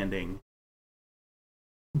happy ending,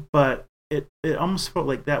 but it almost felt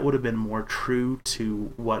like that would have been more true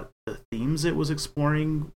to what the themes it was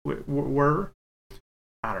exploring were.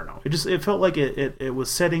 I don't know. It felt like it was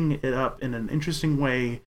setting it up in an interesting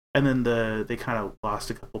way, and then they kind of lost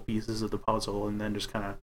a couple pieces of the puzzle, and then just kind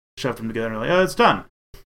of shoved them together and like, oh, it's done.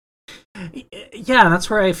 Yeah, that's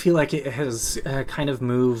where I feel like it has kind of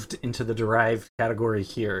moved into the derived category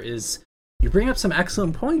here. Is you bring up some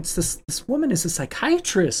excellent points. This woman is a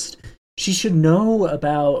psychiatrist. She should know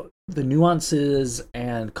about the nuances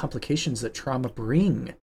and complications that trauma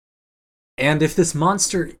bring. And if this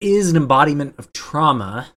monster is an embodiment of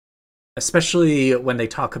trauma, especially when they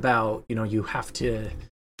talk about, you have to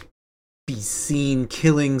be seen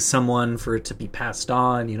killing someone for it to be passed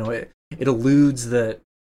on, it alludes that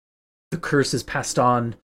the curse is passed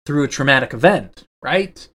on through a traumatic event,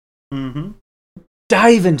 right? Mm-hmm.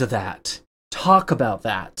 Dive into that. Talk about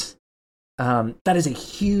that. That is a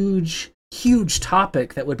huge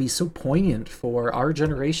topic that would be so poignant for our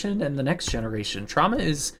generation and the next generation. Trauma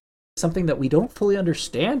is something that we don't fully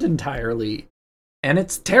understand entirely, and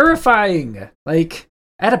it's terrifying. Like,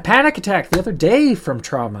 I had a panic attack the other day from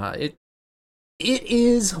trauma. It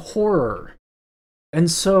is horror. And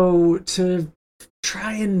so to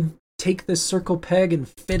try and take this circle peg and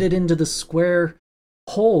fit it into the square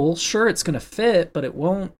hole, sure, it's going to fit, but it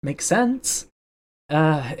won't make sense.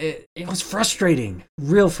 It was frustrating,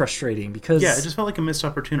 real frustrating, because it just felt like a missed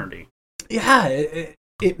opportunity. Yeah,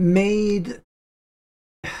 it made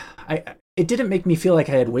it didn't make me feel like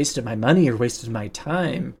I had wasted my money or wasted my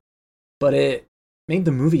time, but it made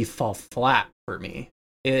the movie fall flat for me.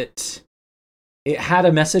 It had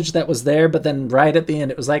a message that was there, but then right at the end,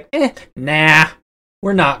 it was like, nah,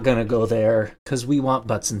 we're not gonna go there because we want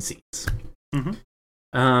butts and seats.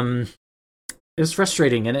 Mm-hmm. It was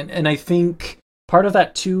frustrating, and I think part of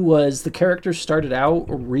that too was the character started out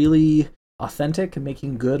really authentic and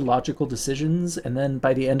making good logical decisions, and then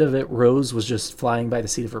by the end of it, Rose was just flying by the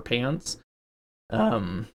seat of her pants.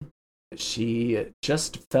 She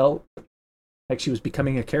just felt like she was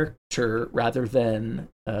becoming a character rather than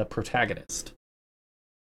a protagonist.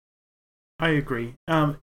 I agree.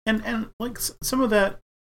 And like some of that,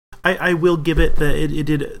 I will give it that it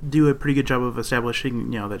did do a pretty good job of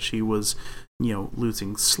establishing, that she was,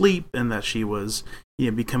 losing sleep, and that she was,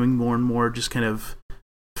 becoming more and more just kind of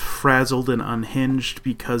frazzled and unhinged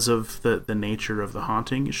because of the nature of the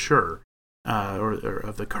haunting. Sure. Or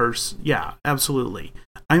of the curse. Yeah, absolutely.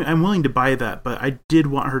 I'm willing to buy that, but I did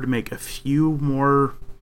want her to make a few more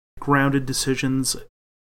grounded decisions.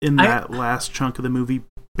 in that last chunk of the movie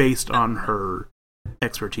based on her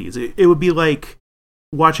expertise. It would be like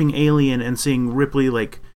watching Alien and seeing Ripley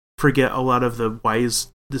like forget a lot of the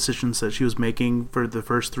wise decisions that she was making for the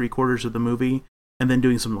first 3/4 of the movie, and then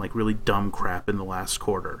doing some like really dumb crap in the last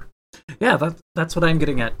quarter. Yeah, that's what I'm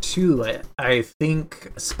getting at too. I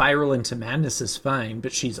think Spiral into Madness is fine,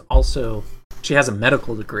 but she has a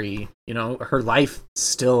medical degree. You know, her life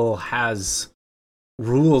still has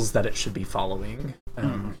rules that it should be following.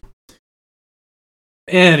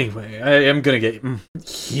 Anyway, I am gonna get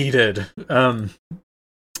heated.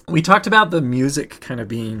 We talked about the music kind of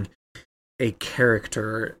being a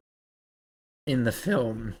character in the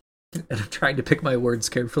film, and I'm trying to pick my words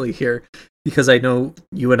carefully here because I know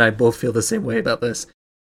you and I both feel the same way about this.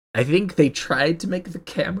 I think they tried to make the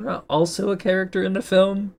camera also a character in the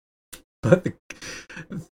film, but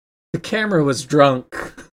the camera was drunk.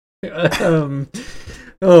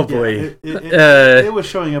 Oh boy. Yeah, it was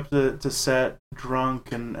showing up to set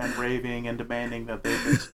drunk and raving and demanding that they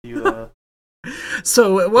do the...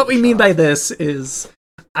 So what we mean by this is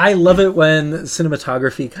I love it when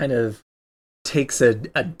cinematography kind of takes a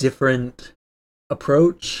different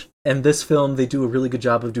approach. And this film, they do a really good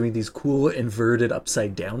job of doing these cool inverted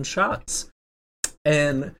upside down shots.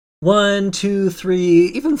 And 1, 2, 3,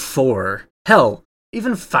 even 4, hell,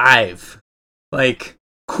 even 5. Like,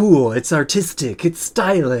 cool, it's artistic, it's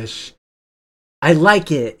stylish. I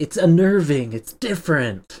like it, it's unnerving, it's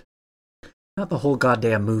different. Not the whole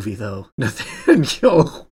goddamn movie, though.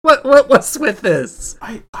 Nathaniel, what was with this?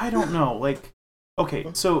 I don't know. Like, okay,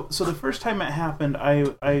 so the first time it happened,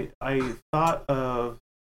 I thought of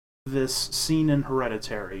this scene in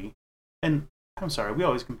Hereditary, and I'm sorry, we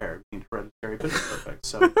always compare it being Hereditary, but it's perfect,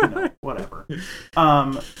 so, you know, whatever.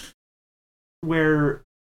 Where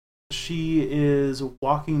she is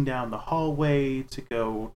walking down the hallway to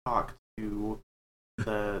go talk to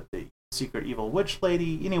the secret evil witch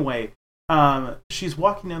lady. Anyway, she's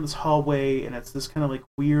walking down this hallway, and it's this kind of like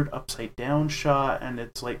weird upside down shot, and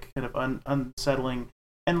it's like kind of unsettling,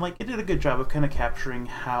 and like it did a good job of kind of capturing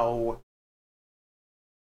how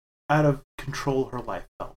out of control her life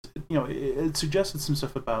felt. You know, it suggested some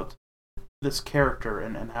stuff about this character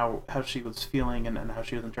and how she was feeling and how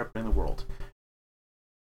she was interpreting the world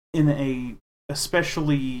in a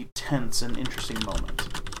especially tense and interesting moment.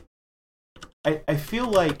 I feel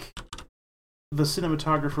like the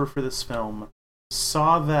cinematographer for this film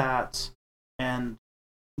saw that and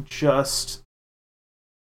just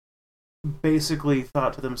basically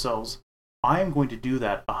thought to themselves, I am going to do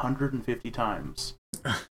that 150 times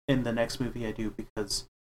in the next movie I do because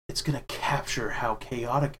it's going to capture how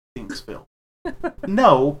chaotic things feel.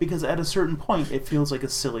 No, because at a certain point it feels like a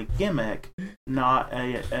silly gimmick, not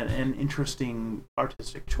an interesting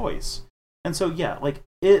artistic choice. And so yeah, like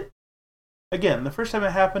it, again, the first time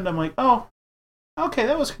it happened, I'm like, oh, okay,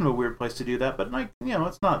 that was kind of a weird place to do that, but like, you know,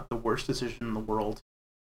 it's not the worst decision in the world.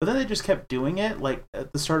 But then they just kept doing it, like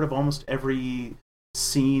at the start of almost every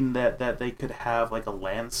scene that they could have like a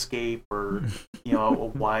landscape or, you know, a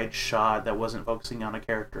wide shot that wasn't focusing on a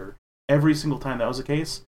character. Every single time that was the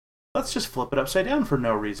case, let's just flip it upside down for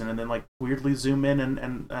no reason and then like weirdly zoom in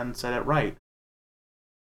and set it right.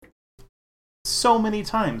 So many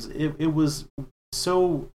times it was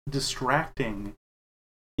so distracting.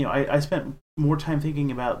 You know, I spent more time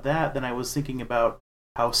thinking about that than I was thinking about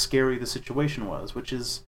how scary the situation was, which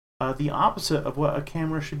is the opposite of what a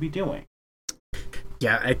camera should be doing.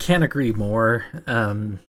 Yeah, I can't agree more.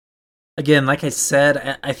 Again, like I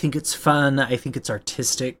said, I think it's fun. I think it's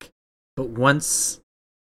artistic. But once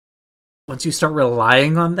you start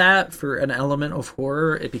relying on that for an element of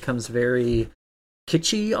horror, it becomes very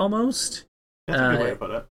kitschy almost. That's a good way to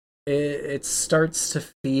put it. It starts to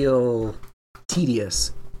feel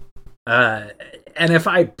tedious. And if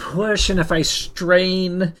I push and if I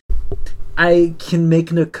strain, I can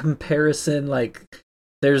make a comparison. Like,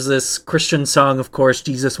 there's this Christian song, of course,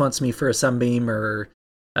 Jesus Wants Me for a Sunbeam, or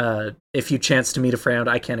If You Chance to Meet a Frown.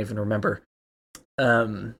 I can't even remember.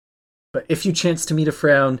 But if you chance to meet a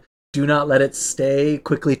frown, do not let it stay.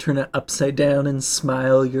 Quickly turn it upside down and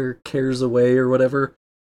smile your cares away, or whatever.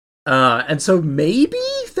 And so maybe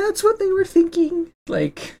that's what they were thinking.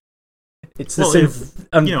 Like, it's the same.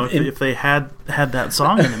 If they had that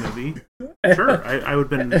song in the movie, sure, I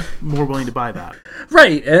would have been more willing to buy that.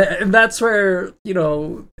 Right, and that's where, you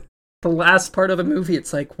know, the last part of the movie,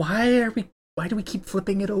 it's like, why do we keep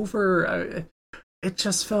flipping it over? It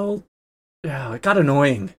just felt, it got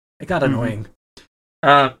annoying.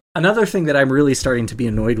 Another thing that I'm really starting to be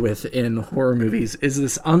annoyed with in horror movies is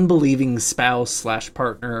this unbelieving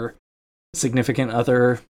spouse/partner, significant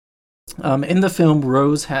other. In the film,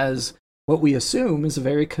 Rose has what we assume is a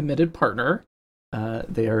very committed partner.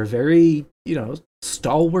 They are a very,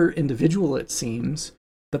 stalwart individual, it seems.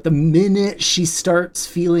 But the minute she starts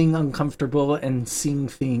feeling uncomfortable and seeing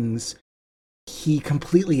things, he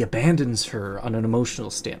completely abandons her on an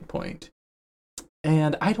emotional standpoint.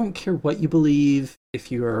 And I don't care what you believe,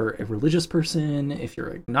 if you're a religious person, if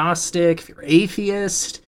you're agnostic, if you're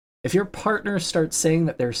atheist, if your partner starts saying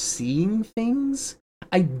that they're seeing things,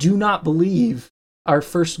 I do not believe our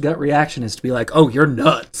first gut reaction is to be like, oh, you're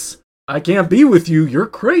nuts. I can't be with you. You're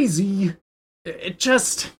crazy.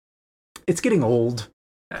 It's getting old.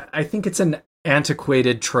 I think it's an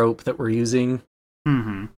antiquated trope that we're using.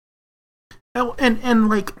 Mm-hmm. Oh, and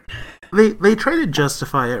like, they try to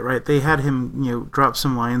justify it, right? They had him, drop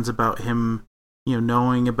some lines about him,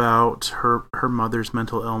 knowing about her mother's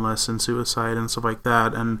mental illness and suicide and stuff like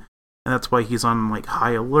that, and that's why he's on, like,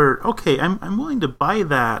 high alert. Okay, I'm willing to buy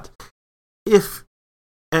that if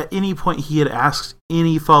at any point he had asked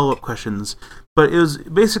any follow-up questions, but it was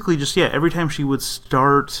basically just, every time she would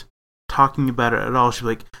start talking about it at all, she'd be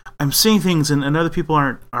like, I'm seeing things and other people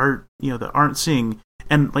aren't that aren't seeing.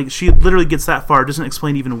 And, like, she literally gets that far, doesn't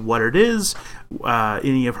explain even what it is,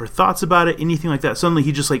 any of her thoughts about it, anything like that. Suddenly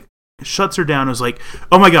he just, like, shuts her down and is like,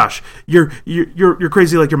 oh my gosh, you're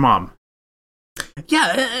crazy like your mom.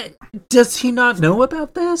 Yeah, does he not know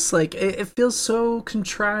about this? Like, it feels so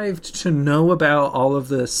contrived to know about all of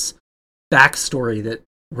this backstory that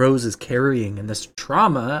Rose is carrying and this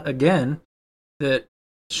trauma, again, that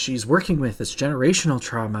she's working with, this generational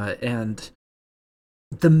trauma, and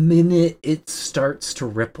the minute it starts to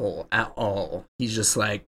ripple at all, he's just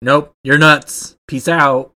like, nope, you're nuts. Peace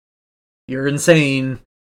out. You're insane.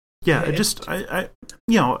 Yeah,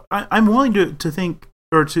 I'm willing to think,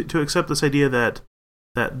 or to accept this idea that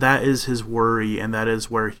is his worry and that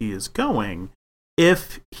is where he is going,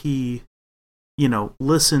 if he,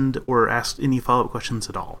 listened or asked any follow-up questions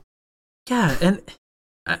at all. Yeah, and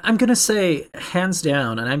I'm going to say, hands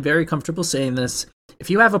down, and I'm very comfortable saying this, if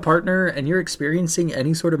you have a partner and you're experiencing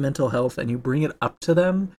any sort of mental health and you bring it up to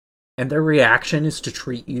them and their reaction is to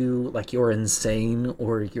treat you like you're insane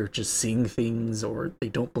or you're just seeing things or they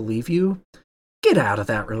don't believe you, get out of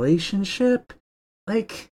that relationship.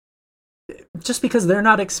 Like, just because they're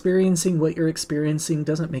not experiencing what you're experiencing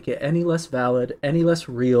doesn't make it any less valid, any less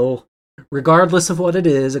real, regardless of what it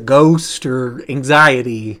is, a ghost or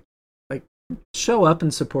anxiety. Like, show up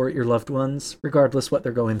and support your loved ones, regardless what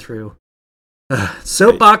they're going through.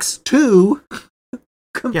 Soapbox 2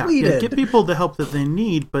 completed. Yeah, get people the help that they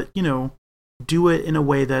need, but do it in a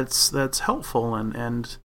way that's helpful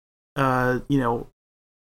and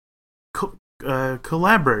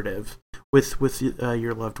collaborative with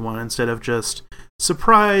your loved one, instead of just,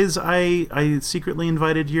 surprise, I secretly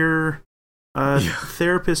invited your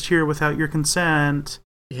therapist here without your consent.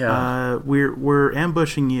 Yeah, we're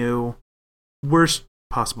ambushing you. Worst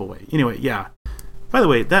possible way. Anyway, yeah. By the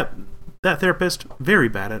way, that therapist, very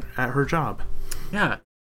bad at her job. Yeah.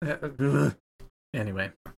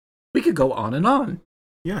 Anyway, we could go on and on.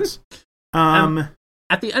 Yes.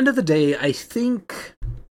 At the end of the day, I think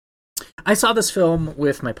I saw this film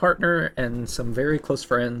with my partner and some very close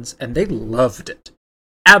friends, and they loved it.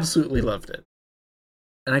 Absolutely loved it.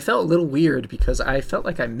 And I felt a little weird because I felt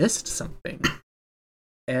like I missed something.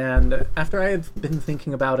 And after I had been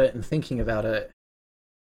thinking about it,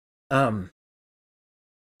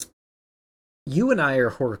 you and I are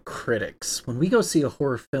horror critics. When we go see a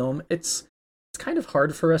horror film, it's kind of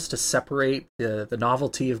hard for us to separate the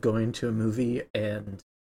novelty of going to a movie and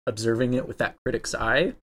observing it with that critic's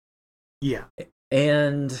eye. Yeah.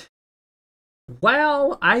 And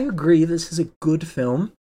while I agree this is a good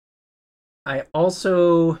film, I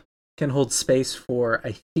also can hold space for,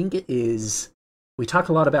 I think it is, we talk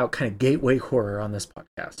a lot about kind of gateway horror on this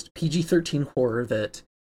podcast. PG-13 horror that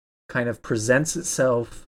kind of presents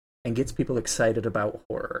itself and gets people excited about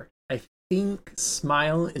horror. I think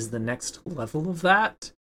Smile is the next level of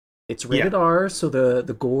that. It's rated R, so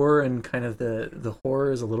the gore and kind of the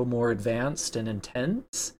horror is a little more advanced and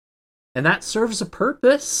intense. And that serves a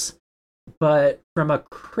purpose, but from a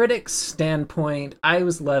critic's standpoint, I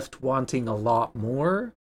was left wanting a lot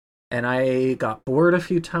more. And I got bored a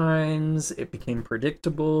few times, it became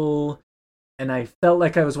predictable, and I felt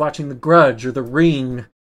like I was watching The Grudge or The Ring,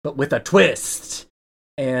 but with a twist.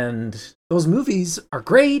 And those movies are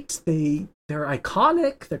great, they're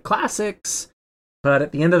iconic, they're classics, but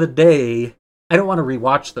at the end of the day, I don't want to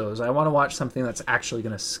rewatch those. I want to watch something that's actually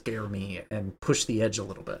going to scare me and push the edge a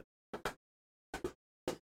little bit.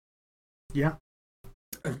 Yeah.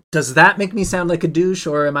 Does that make me sound like a douche,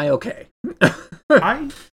 or am I okay?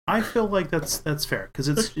 I feel like that's fair, because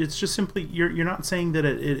it's just simply, you're not saying that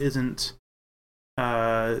it isn't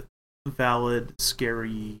valid,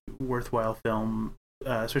 scary, worthwhile film,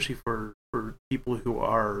 especially for people who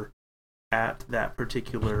are at that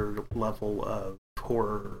particular level of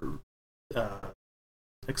horror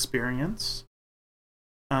experience.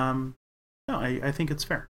 No, I think it's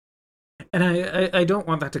fair. And I don't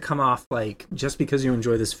want that to come off like just because you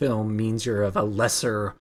enjoy this film means you're of a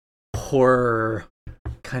lesser horror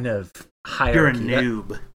kind of hierarchy. You're a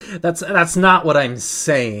noob. That's not what I'm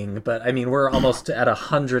saying, but I mean, we're almost at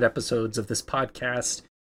 100 episodes of this podcast.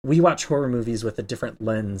 We watch horror movies with a different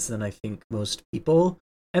lens than I think most people,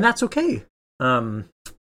 and that's okay.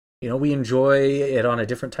 We enjoy it on a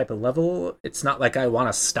different type of level. It's not like I want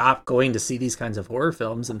to stop going to see these kinds of horror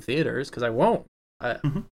films in theaters, because I won't.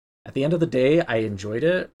 At the end of the day, I enjoyed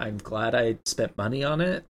it. I'm glad I spent money on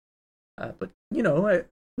it. But,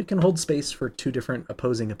 we can hold space for two different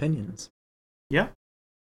opposing opinions. Yeah.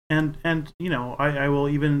 And I will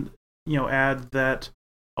even, add that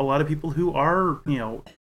a lot of people who are,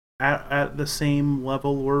 at the same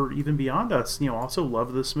level or even beyond us, also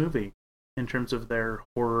love this movie in terms of their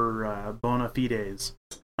horror bona fides.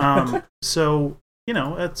 So,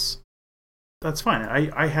 that's fine.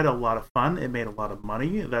 I had a lot of fun. It made a lot of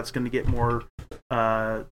money. That's going to get more,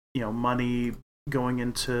 money going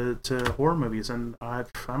into horror movies, and I'm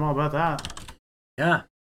all about that. Yeah.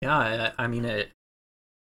 I mean,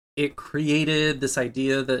 it created this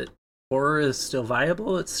idea that horror is still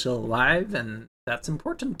viable. It's still alive, and that's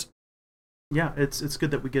important. Yeah, it's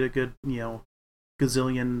good that we get a good,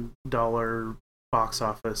 gazillion dollar box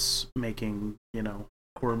office making,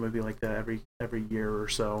 horror movie like that every year or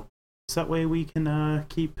so. So that way we can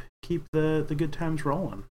keep the good times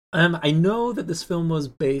rolling. I know that this film was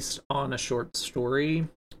based on a short story.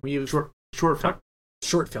 Short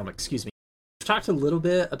film, excuse me. We've talked a little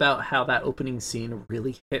bit about how that opening scene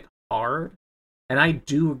really hit hard, and I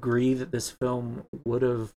do agree that this film would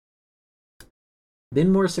have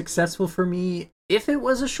been more successful for me if it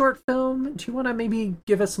was a short film. Do you want to maybe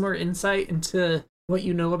give us more insight into what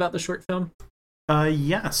you know about the short film?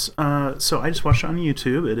 Yes. So I just watched it on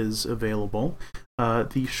YouTube. It is available.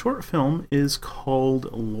 The short film is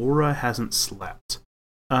called Laura Hasn't Slept.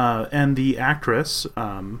 And the actress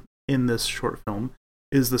in this short film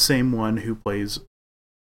is the same one who plays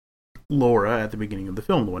Laura at the beginning of the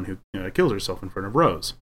film, the one who kills herself in front of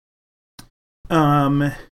Rose.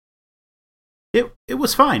 It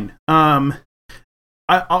was fine. Laura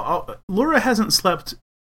Hasn't Slept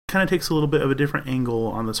kind of takes a little bit of a different angle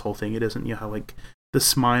on this whole thing. It isn't, how like the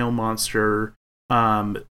smile monster.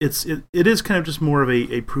 It is kind of just more of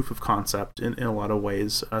a proof of concept in a lot of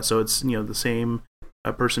ways. So it's the same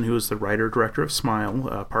person who is the writer director of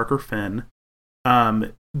Smile, Parker Finn.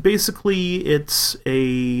 Basically, it's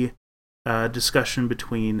a discussion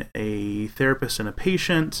between a therapist and a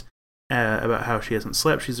patient about how she hasn't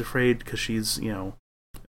slept. She's afraid because she's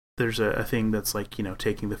there's a thing that's like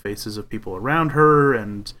taking the faces of people around her,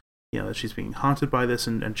 and that she's being haunted by this,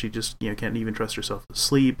 and she just can't even trust herself to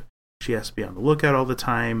sleep. She has to be on the lookout all the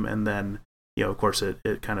time, and then of course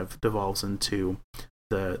it kind of devolves into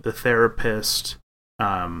the therapist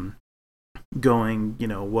going,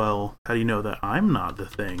 well, how do you know that I'm not the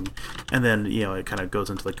thing? And then it kind of goes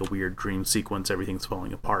into like a weird dream sequence, everything's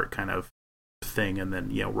falling apart kind of thing, and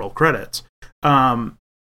then roll credits.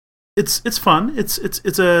 It's fun. It's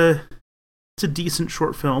a decent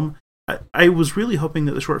short film. I was really hoping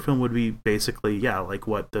that the short film would be basically like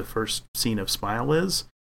what the first scene of Smile is.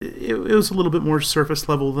 It was a little bit more surface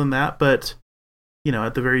level than that, but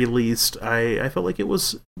at the very least, I felt like it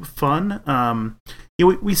was fun.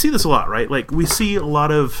 We see this a lot, right? Like we see a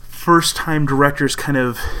lot of first-time directors kind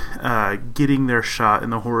of getting their shot in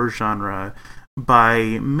the horror genre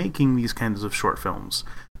by making these kinds of short films.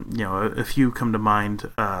 A few come to mind.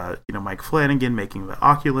 Mike Flanagan making the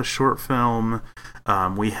Oculus short film.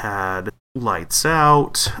 We had Lights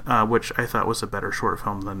Out, which I thought was a better short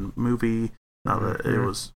film than movie. Not that it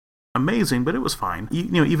was amazing, but it was fine.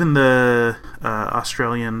 Even the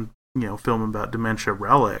Australian film about dementia,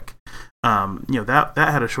 Relic. That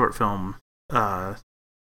had a short film that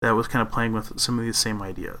was kind of playing with some of these same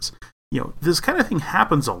ideas. This kind of thing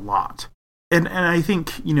happens a lot. And I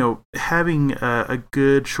think, having a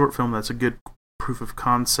good short film that's a good proof of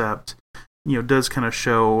concept, does kind of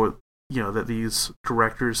show, that these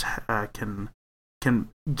directors can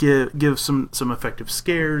give some effective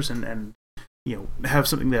scares and have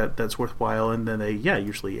something that's worthwhile, and then they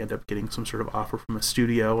usually end up getting some sort of offer from a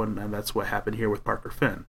studio, and that's what happened here with Parker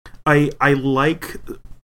Finn. I like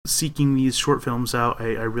seeking these short films out.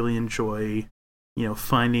 I really enjoy,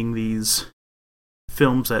 finding these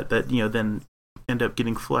films that then end up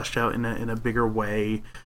getting fleshed out in a bigger way.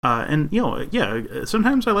 And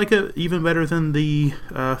sometimes I like it even better than the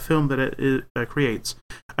film that it creates.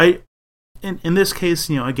 In this case,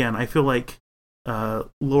 again, I feel like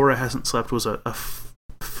Laura Hasn't Slept was a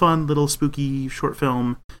fun little spooky short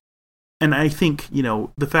film, and I think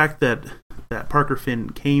the fact that Parker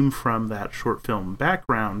Finn came from that short film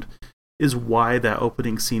background is why that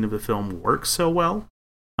opening scene of the film works so well,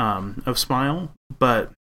 of Smile.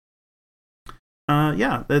 But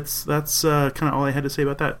that's kind of all I had to say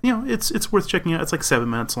about that. It's worth checking out. It's like 7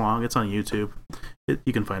 minutes long. It's on YouTube.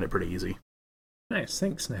 You can find it pretty easy. Nice,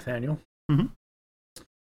 thanks, Nathaniel. Mm-hmm.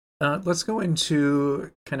 Let's go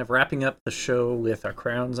into kind of wrapping up the show with our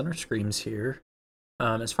crowns and our screams here.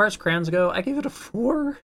 As far as crowns go, I gave it a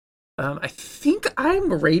 4. I think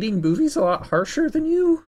I'm rating movies a lot harsher than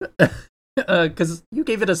you, because you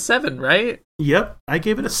gave it a 7, right? Yep, I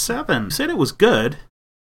gave it a 7. You said it was good.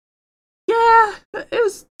 Yeah, it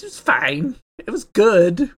was just fine. It was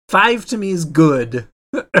good. 5 to me is good.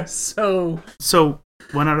 So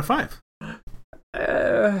 1 out of 5.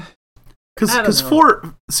 Because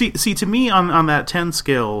 4, see to me on that 10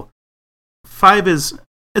 scale, 5 is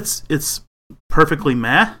it's perfectly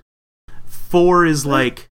meh. 4 is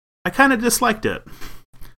like I kind of disliked it.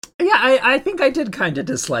 Yeah, I think I did kind of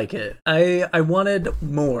dislike it. I wanted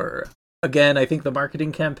more. Again, I think the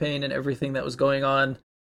marketing campaign and everything that was going on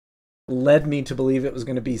led me to believe it was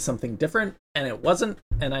going to be something different, and it wasn't.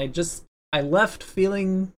 And I left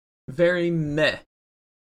feeling very meh.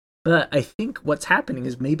 But I think what's happening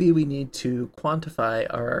is maybe we need to quantify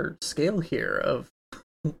our scale here of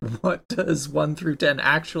what does 1 through 10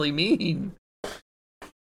 actually mean.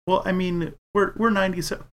 Well, I mean, we're 90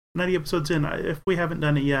 episodes in. If we haven't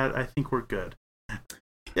done it yet, I think we're good.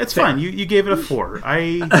 It's fine. You gave it a 4.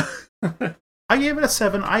 I gave it a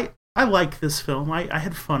 7. I like this film. I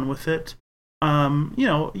had fun with it.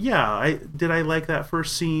 Did I like that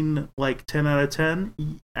first scene like 10 out of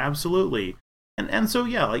 10? Absolutely. And so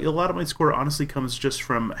like a lot of my score honestly comes just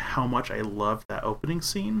from how much I loved that opening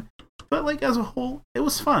scene. But like as a whole, it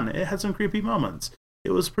was fun. It had some creepy moments. It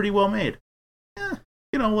was pretty well made.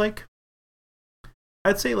 Like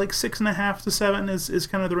I'd say like 6.5 to 7 is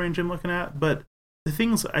kind of the range I'm looking at. But the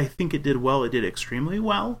things I think it did well, it did extremely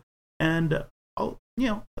well, and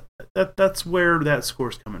that's where that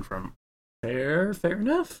score's coming from. Fair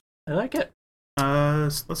enough. I like it.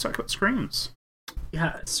 Let's talk about Screams.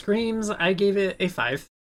 Yeah, Screams, I gave it a 5.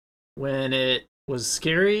 When it was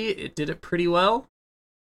scary, it did it pretty well,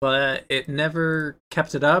 but it never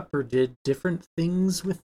kept it up or did different things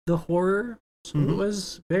with the horror. So It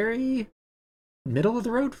was very middle of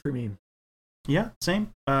the road for me. Yeah,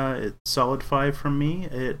 same. It's solid 5 from me.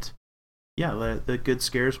 The good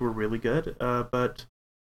scares were really good, but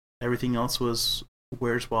everything else was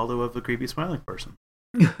Where's Waldo of the creepy smiling person.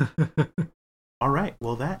 All right,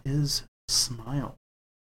 well that is Smile.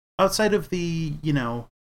 Outside of the,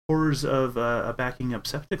 horrors of a backing up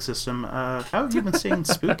septic system, how have you been staying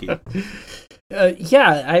spooky?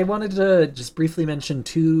 I wanted to just briefly mention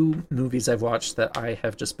 2 movies I've watched that I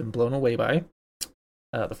have just been blown away by.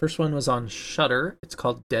 The first one was on Shudder. It's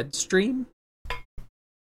called Deadstream.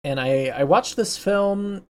 And I watched this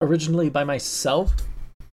film originally by myself,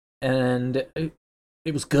 and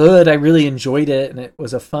it was good. I really enjoyed it, and it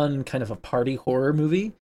was a fun kind of a party horror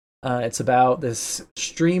movie. It's about this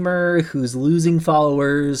streamer who's losing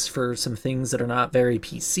followers for some things that are not very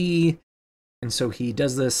PC. And so he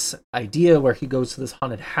does this idea where he goes to this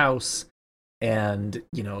haunted house and,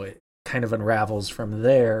 it kind of unravels from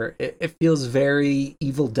there. It feels very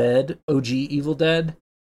Evil Dead, OG Evil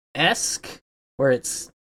Dead-esque, where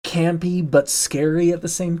it's campy but scary at the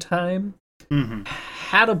same time. Mm-hmm.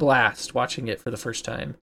 Had a blast watching it for the first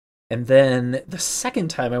time. And then the second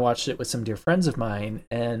time I watched it with some dear friends of mine,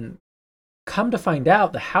 and come to find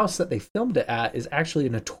out the house that they filmed it at is actually a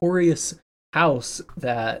notorious house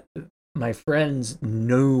that my friends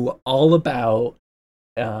know all about.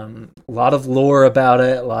 A lot of lore about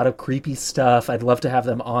it, a lot of creepy stuff. I'd love to have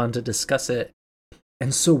them on to discuss it.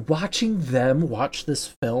 And so watching them watch this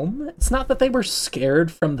film, it's not that they were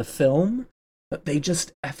scared from the film, but they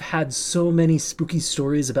just have had so many spooky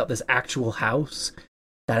stories about this actual house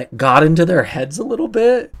that it got into their heads a little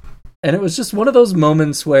bit. And it was just one of those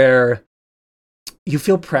moments where you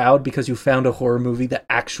feel proud because you found a horror movie that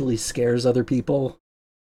actually scares other people.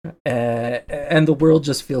 And the world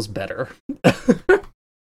just feels better.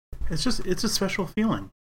 It's a special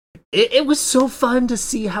feeling. It was so fun to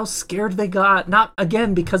see how scared they got. Not,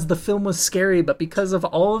 again, because the film was scary, but because of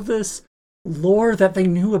all of this lore that they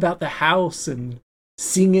knew about the house and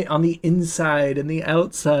seeing it on the inside and the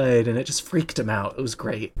outside, and it just freaked them out. It was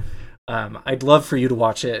great. I'd love for you to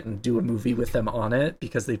watch it and do a movie with them on it,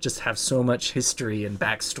 because they just have so much history and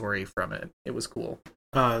backstory from it. It was cool.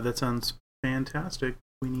 That sounds fantastic.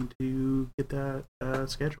 We need to get that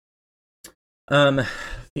scheduled.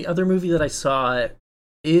 The other movie that I saw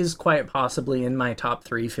is quite possibly in my top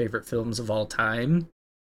 3 favorite films of all time.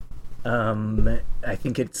 I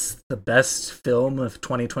think it's the best film of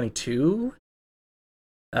 2022.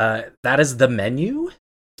 That is The Menu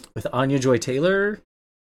with Anya Joy-Taylor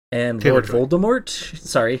and Lord Voldemort.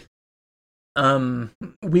 Sorry.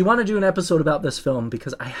 We want to do an episode about this film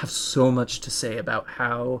because I have so much to say about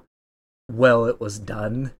how well it was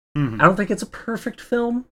done. Mm-hmm. I don't think it's a perfect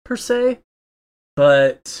film per se,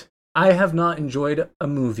 but I have not enjoyed a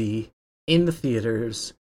movie in the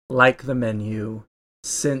theaters like The Menu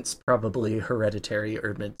since probably Hereditary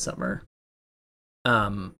or Midsommar.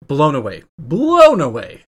 Blown away.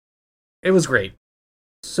 It was great.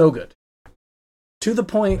 So good. To the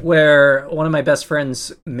point where one of my best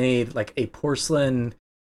friends made like a porcelain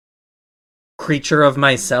creature of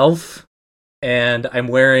myself, and I'm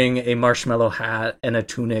wearing a marshmallow hat and a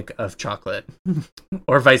tunic of chocolate.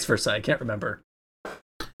 Or vice versa, I can't remember.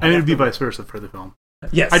 I mean, it'd be vice versa for the film.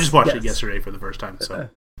 Yes. I just watched it yesterday for the first time, so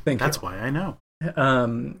that's why I know.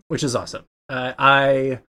 Which is awesome.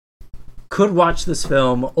 I could watch this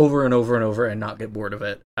film over and over and over and not get bored of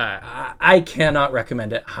it. I cannot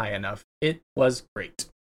recommend it high enough. It was great.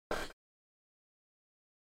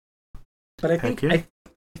 But I think I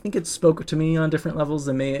think it spoke to me on different levels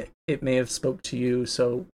than it may have spoke to you,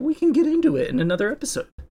 so we can get into it in another episode.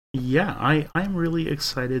 Yeah, I'm really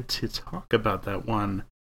excited to talk about that one,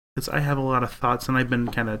 because I have a lot of thoughts, and I've been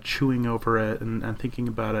kind of chewing over it and thinking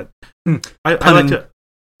about it. I like to...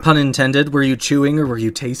 Pun intended, were you chewing or were you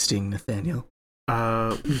tasting, Nathaniel?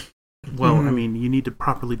 Well, I mean, you need to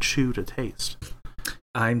properly chew to taste.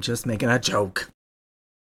 I'm just making a joke.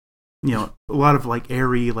 You know, a lot of like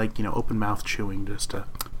airy, like, you know, open mouth chewing just to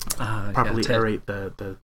properly aerate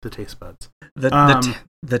the taste buds. The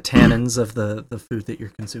tannins of the food that you're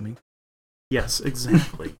consuming. Yes,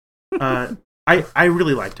 exactly. I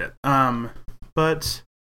really liked it. But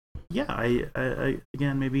yeah, I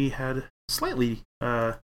again maybe had slightly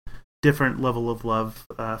different level of love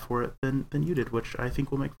for it than you did, which I think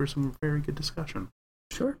will make for some very good discussion.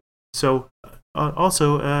 Sure. So,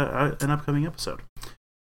 also an upcoming episode.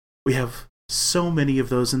 We have so many of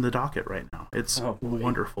those in the docket right now. It's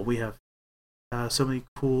wonderful. We have so many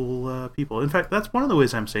cool people. In fact, that's one of the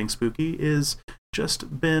ways I'm staying spooky, is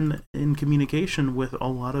just been in communication with a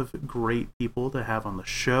lot of great people to have on the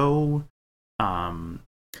show.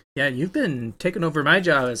 Yeah, you've been taking over my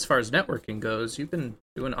job as far as networking goes. You've been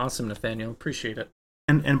doing awesome, Nathaniel. Appreciate it.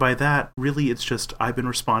 And by that, really, it's just I've been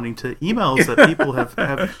responding to emails that people have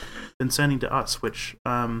been sending to us, which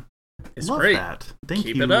it's love great. That. Thank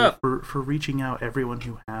Keep you it up. for reaching out, everyone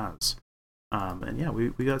who has. And yeah, we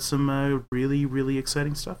got some really, really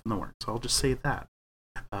exciting stuff in the works. I'll just say that.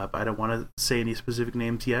 But I don't want to say any specific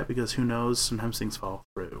names yet, because who knows, sometimes things fall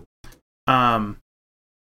through.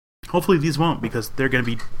 Hopefully these won't, because they're going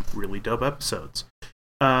to be really dope episodes.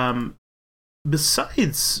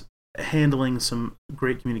 Besides handling some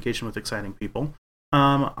great communication with exciting people,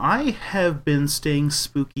 I have been staying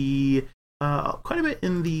spooky quite a bit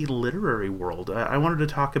in the literary world. I wanted to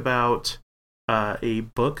talk about a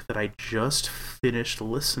book that I just finished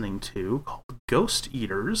listening to called Ghost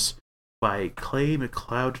Eaters by Clay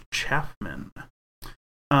McLeod Chapman.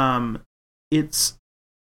 It's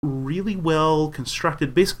really well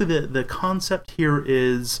constructed. Basically, the concept here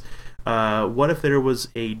is, what if there was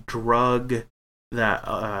a drug that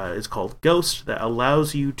is called Ghost that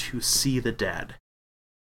allows you to see the dead?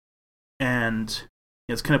 And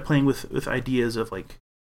it's kind of playing with ideas of like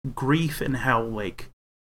grief and how like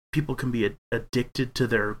people can be addicted to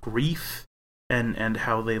their grief, and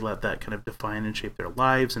how they let that kind of define and shape their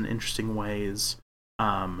lives in interesting ways.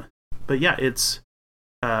 But yeah, it's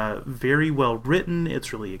very well written.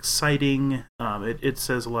 It's really exciting. It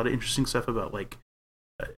says a lot of interesting stuff about like,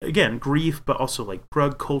 again, grief, but also like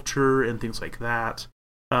drug culture and things like that.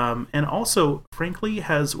 And also, frankly,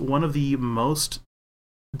 has one of the most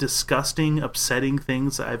disgusting, upsetting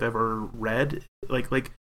things that I've ever read.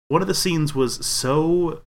 Like one of the scenes was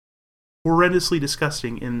so horrendously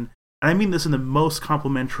disgusting, and I mean this in the most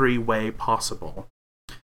complimentary way possible.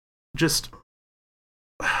 Just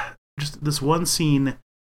this one scene,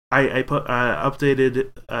 I put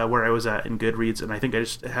updated where I was at in Goodreads, and I think I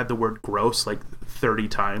just had the word gross like 30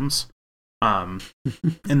 times, and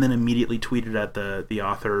then immediately tweeted at the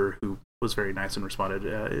author, who was very nice and responded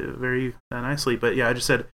very nicely. But yeah, I just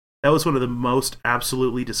said that was one of the most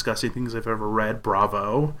absolutely disgusting things I've ever read.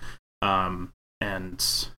 Bravo. And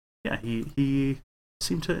yeah, he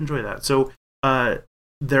seemed to enjoy that. So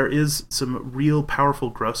there is some real powerful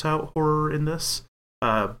gross out horror in this,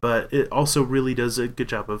 but it also really does a good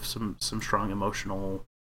job of some strong emotional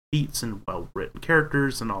beats and well written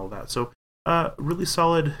characters and all of that. So really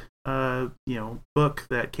solid book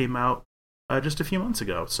that came out just a few months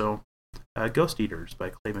ago. So Ghost Eaters by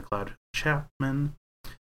Clay McLeod Chapman.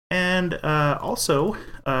 And also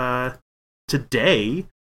earlier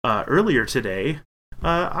today,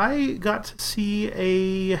 I got to see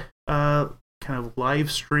a kind of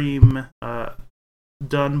live stream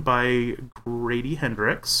done by Grady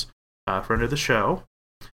Hendrix, friend of the show,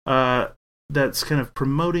 that's kind of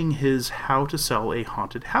promoting his How to Sell a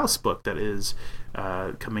Haunted House book that is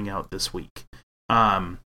coming out this week.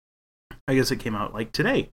 I guess it came out like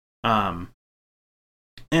today. And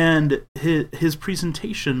his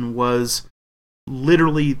presentation was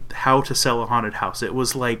literally how to sell a haunted house. It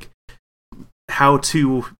was like how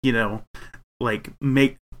to,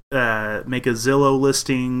 make a Zillow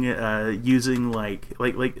listing using like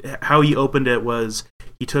how he opened it was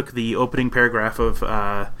he took the opening paragraph of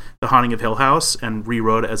The Haunting of Hill House and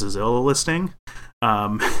rewrote it as a Zillow listing,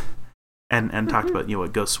 and talked about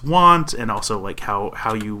what ghosts want, and also like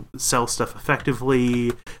how you sell stuff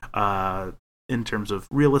effectively in terms of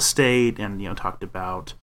real estate, and talked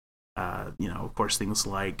about of course things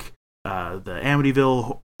like the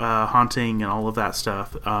Amityville haunting and all of that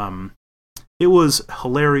stuff. It was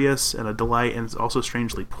hilarious and a delight, and it's also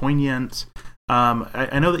strangely poignant.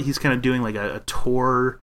 I know that he's kind of doing like a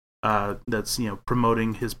tour that's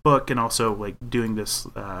promoting his book, and also like doing this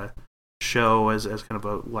show as kind of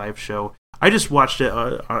a live show. I just watched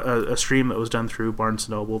a stream that was done through Barnes &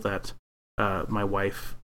 Noble that my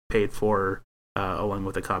wife paid for, along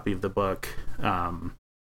with a copy of the book,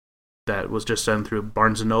 that was just done through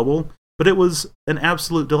Barnes & Noble. But it was an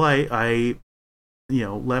absolute delight. I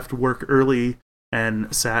left work early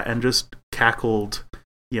and sat and just cackled,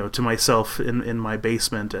 to myself in my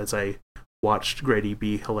basement as I watched Grady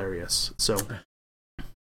be hilarious. So,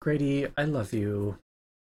 Grady, I love you.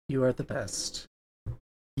 You are the best.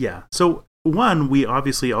 Yeah. So, one, we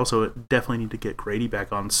obviously also definitely need to get Grady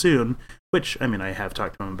back on soon, which, I mean, I have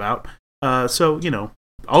talked to him about. So,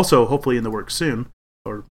 also hopefully in the works soon,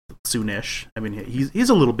 or soonish. I mean, he's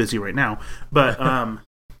a little busy right now, but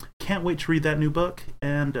can't wait to read that new book.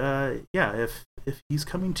 And if he's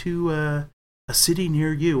coming to a city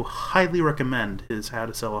near you, highly recommend his How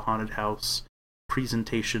to Sell a Haunted House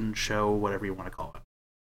presentation, show, whatever you want to call it.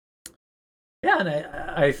 Yeah, and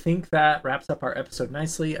I think that wraps up our episode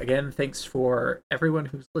nicely. Again, thanks for everyone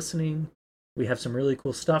who's listening. We have some really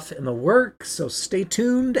cool stuff in the works, so stay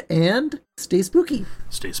tuned and stay spooky.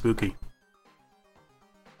 Stay spooky.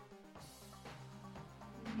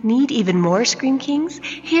 Need even more Scream Kings?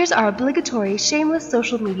 Here's our obligatory shameless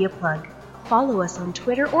social media plug. Follow us on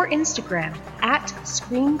Twitter or Instagram at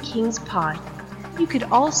Scream Kings Pod. You could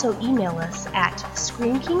also email us at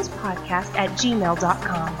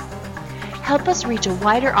screamkingspodcast@gmail.com. Help us reach a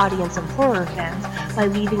wider audience of horror fans by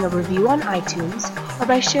leaving a review on iTunes or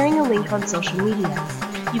by sharing a link on social media.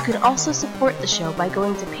 You can also support the show by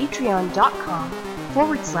going to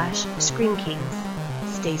patreon.com/Scream Kings.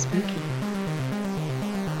 Stay spooky.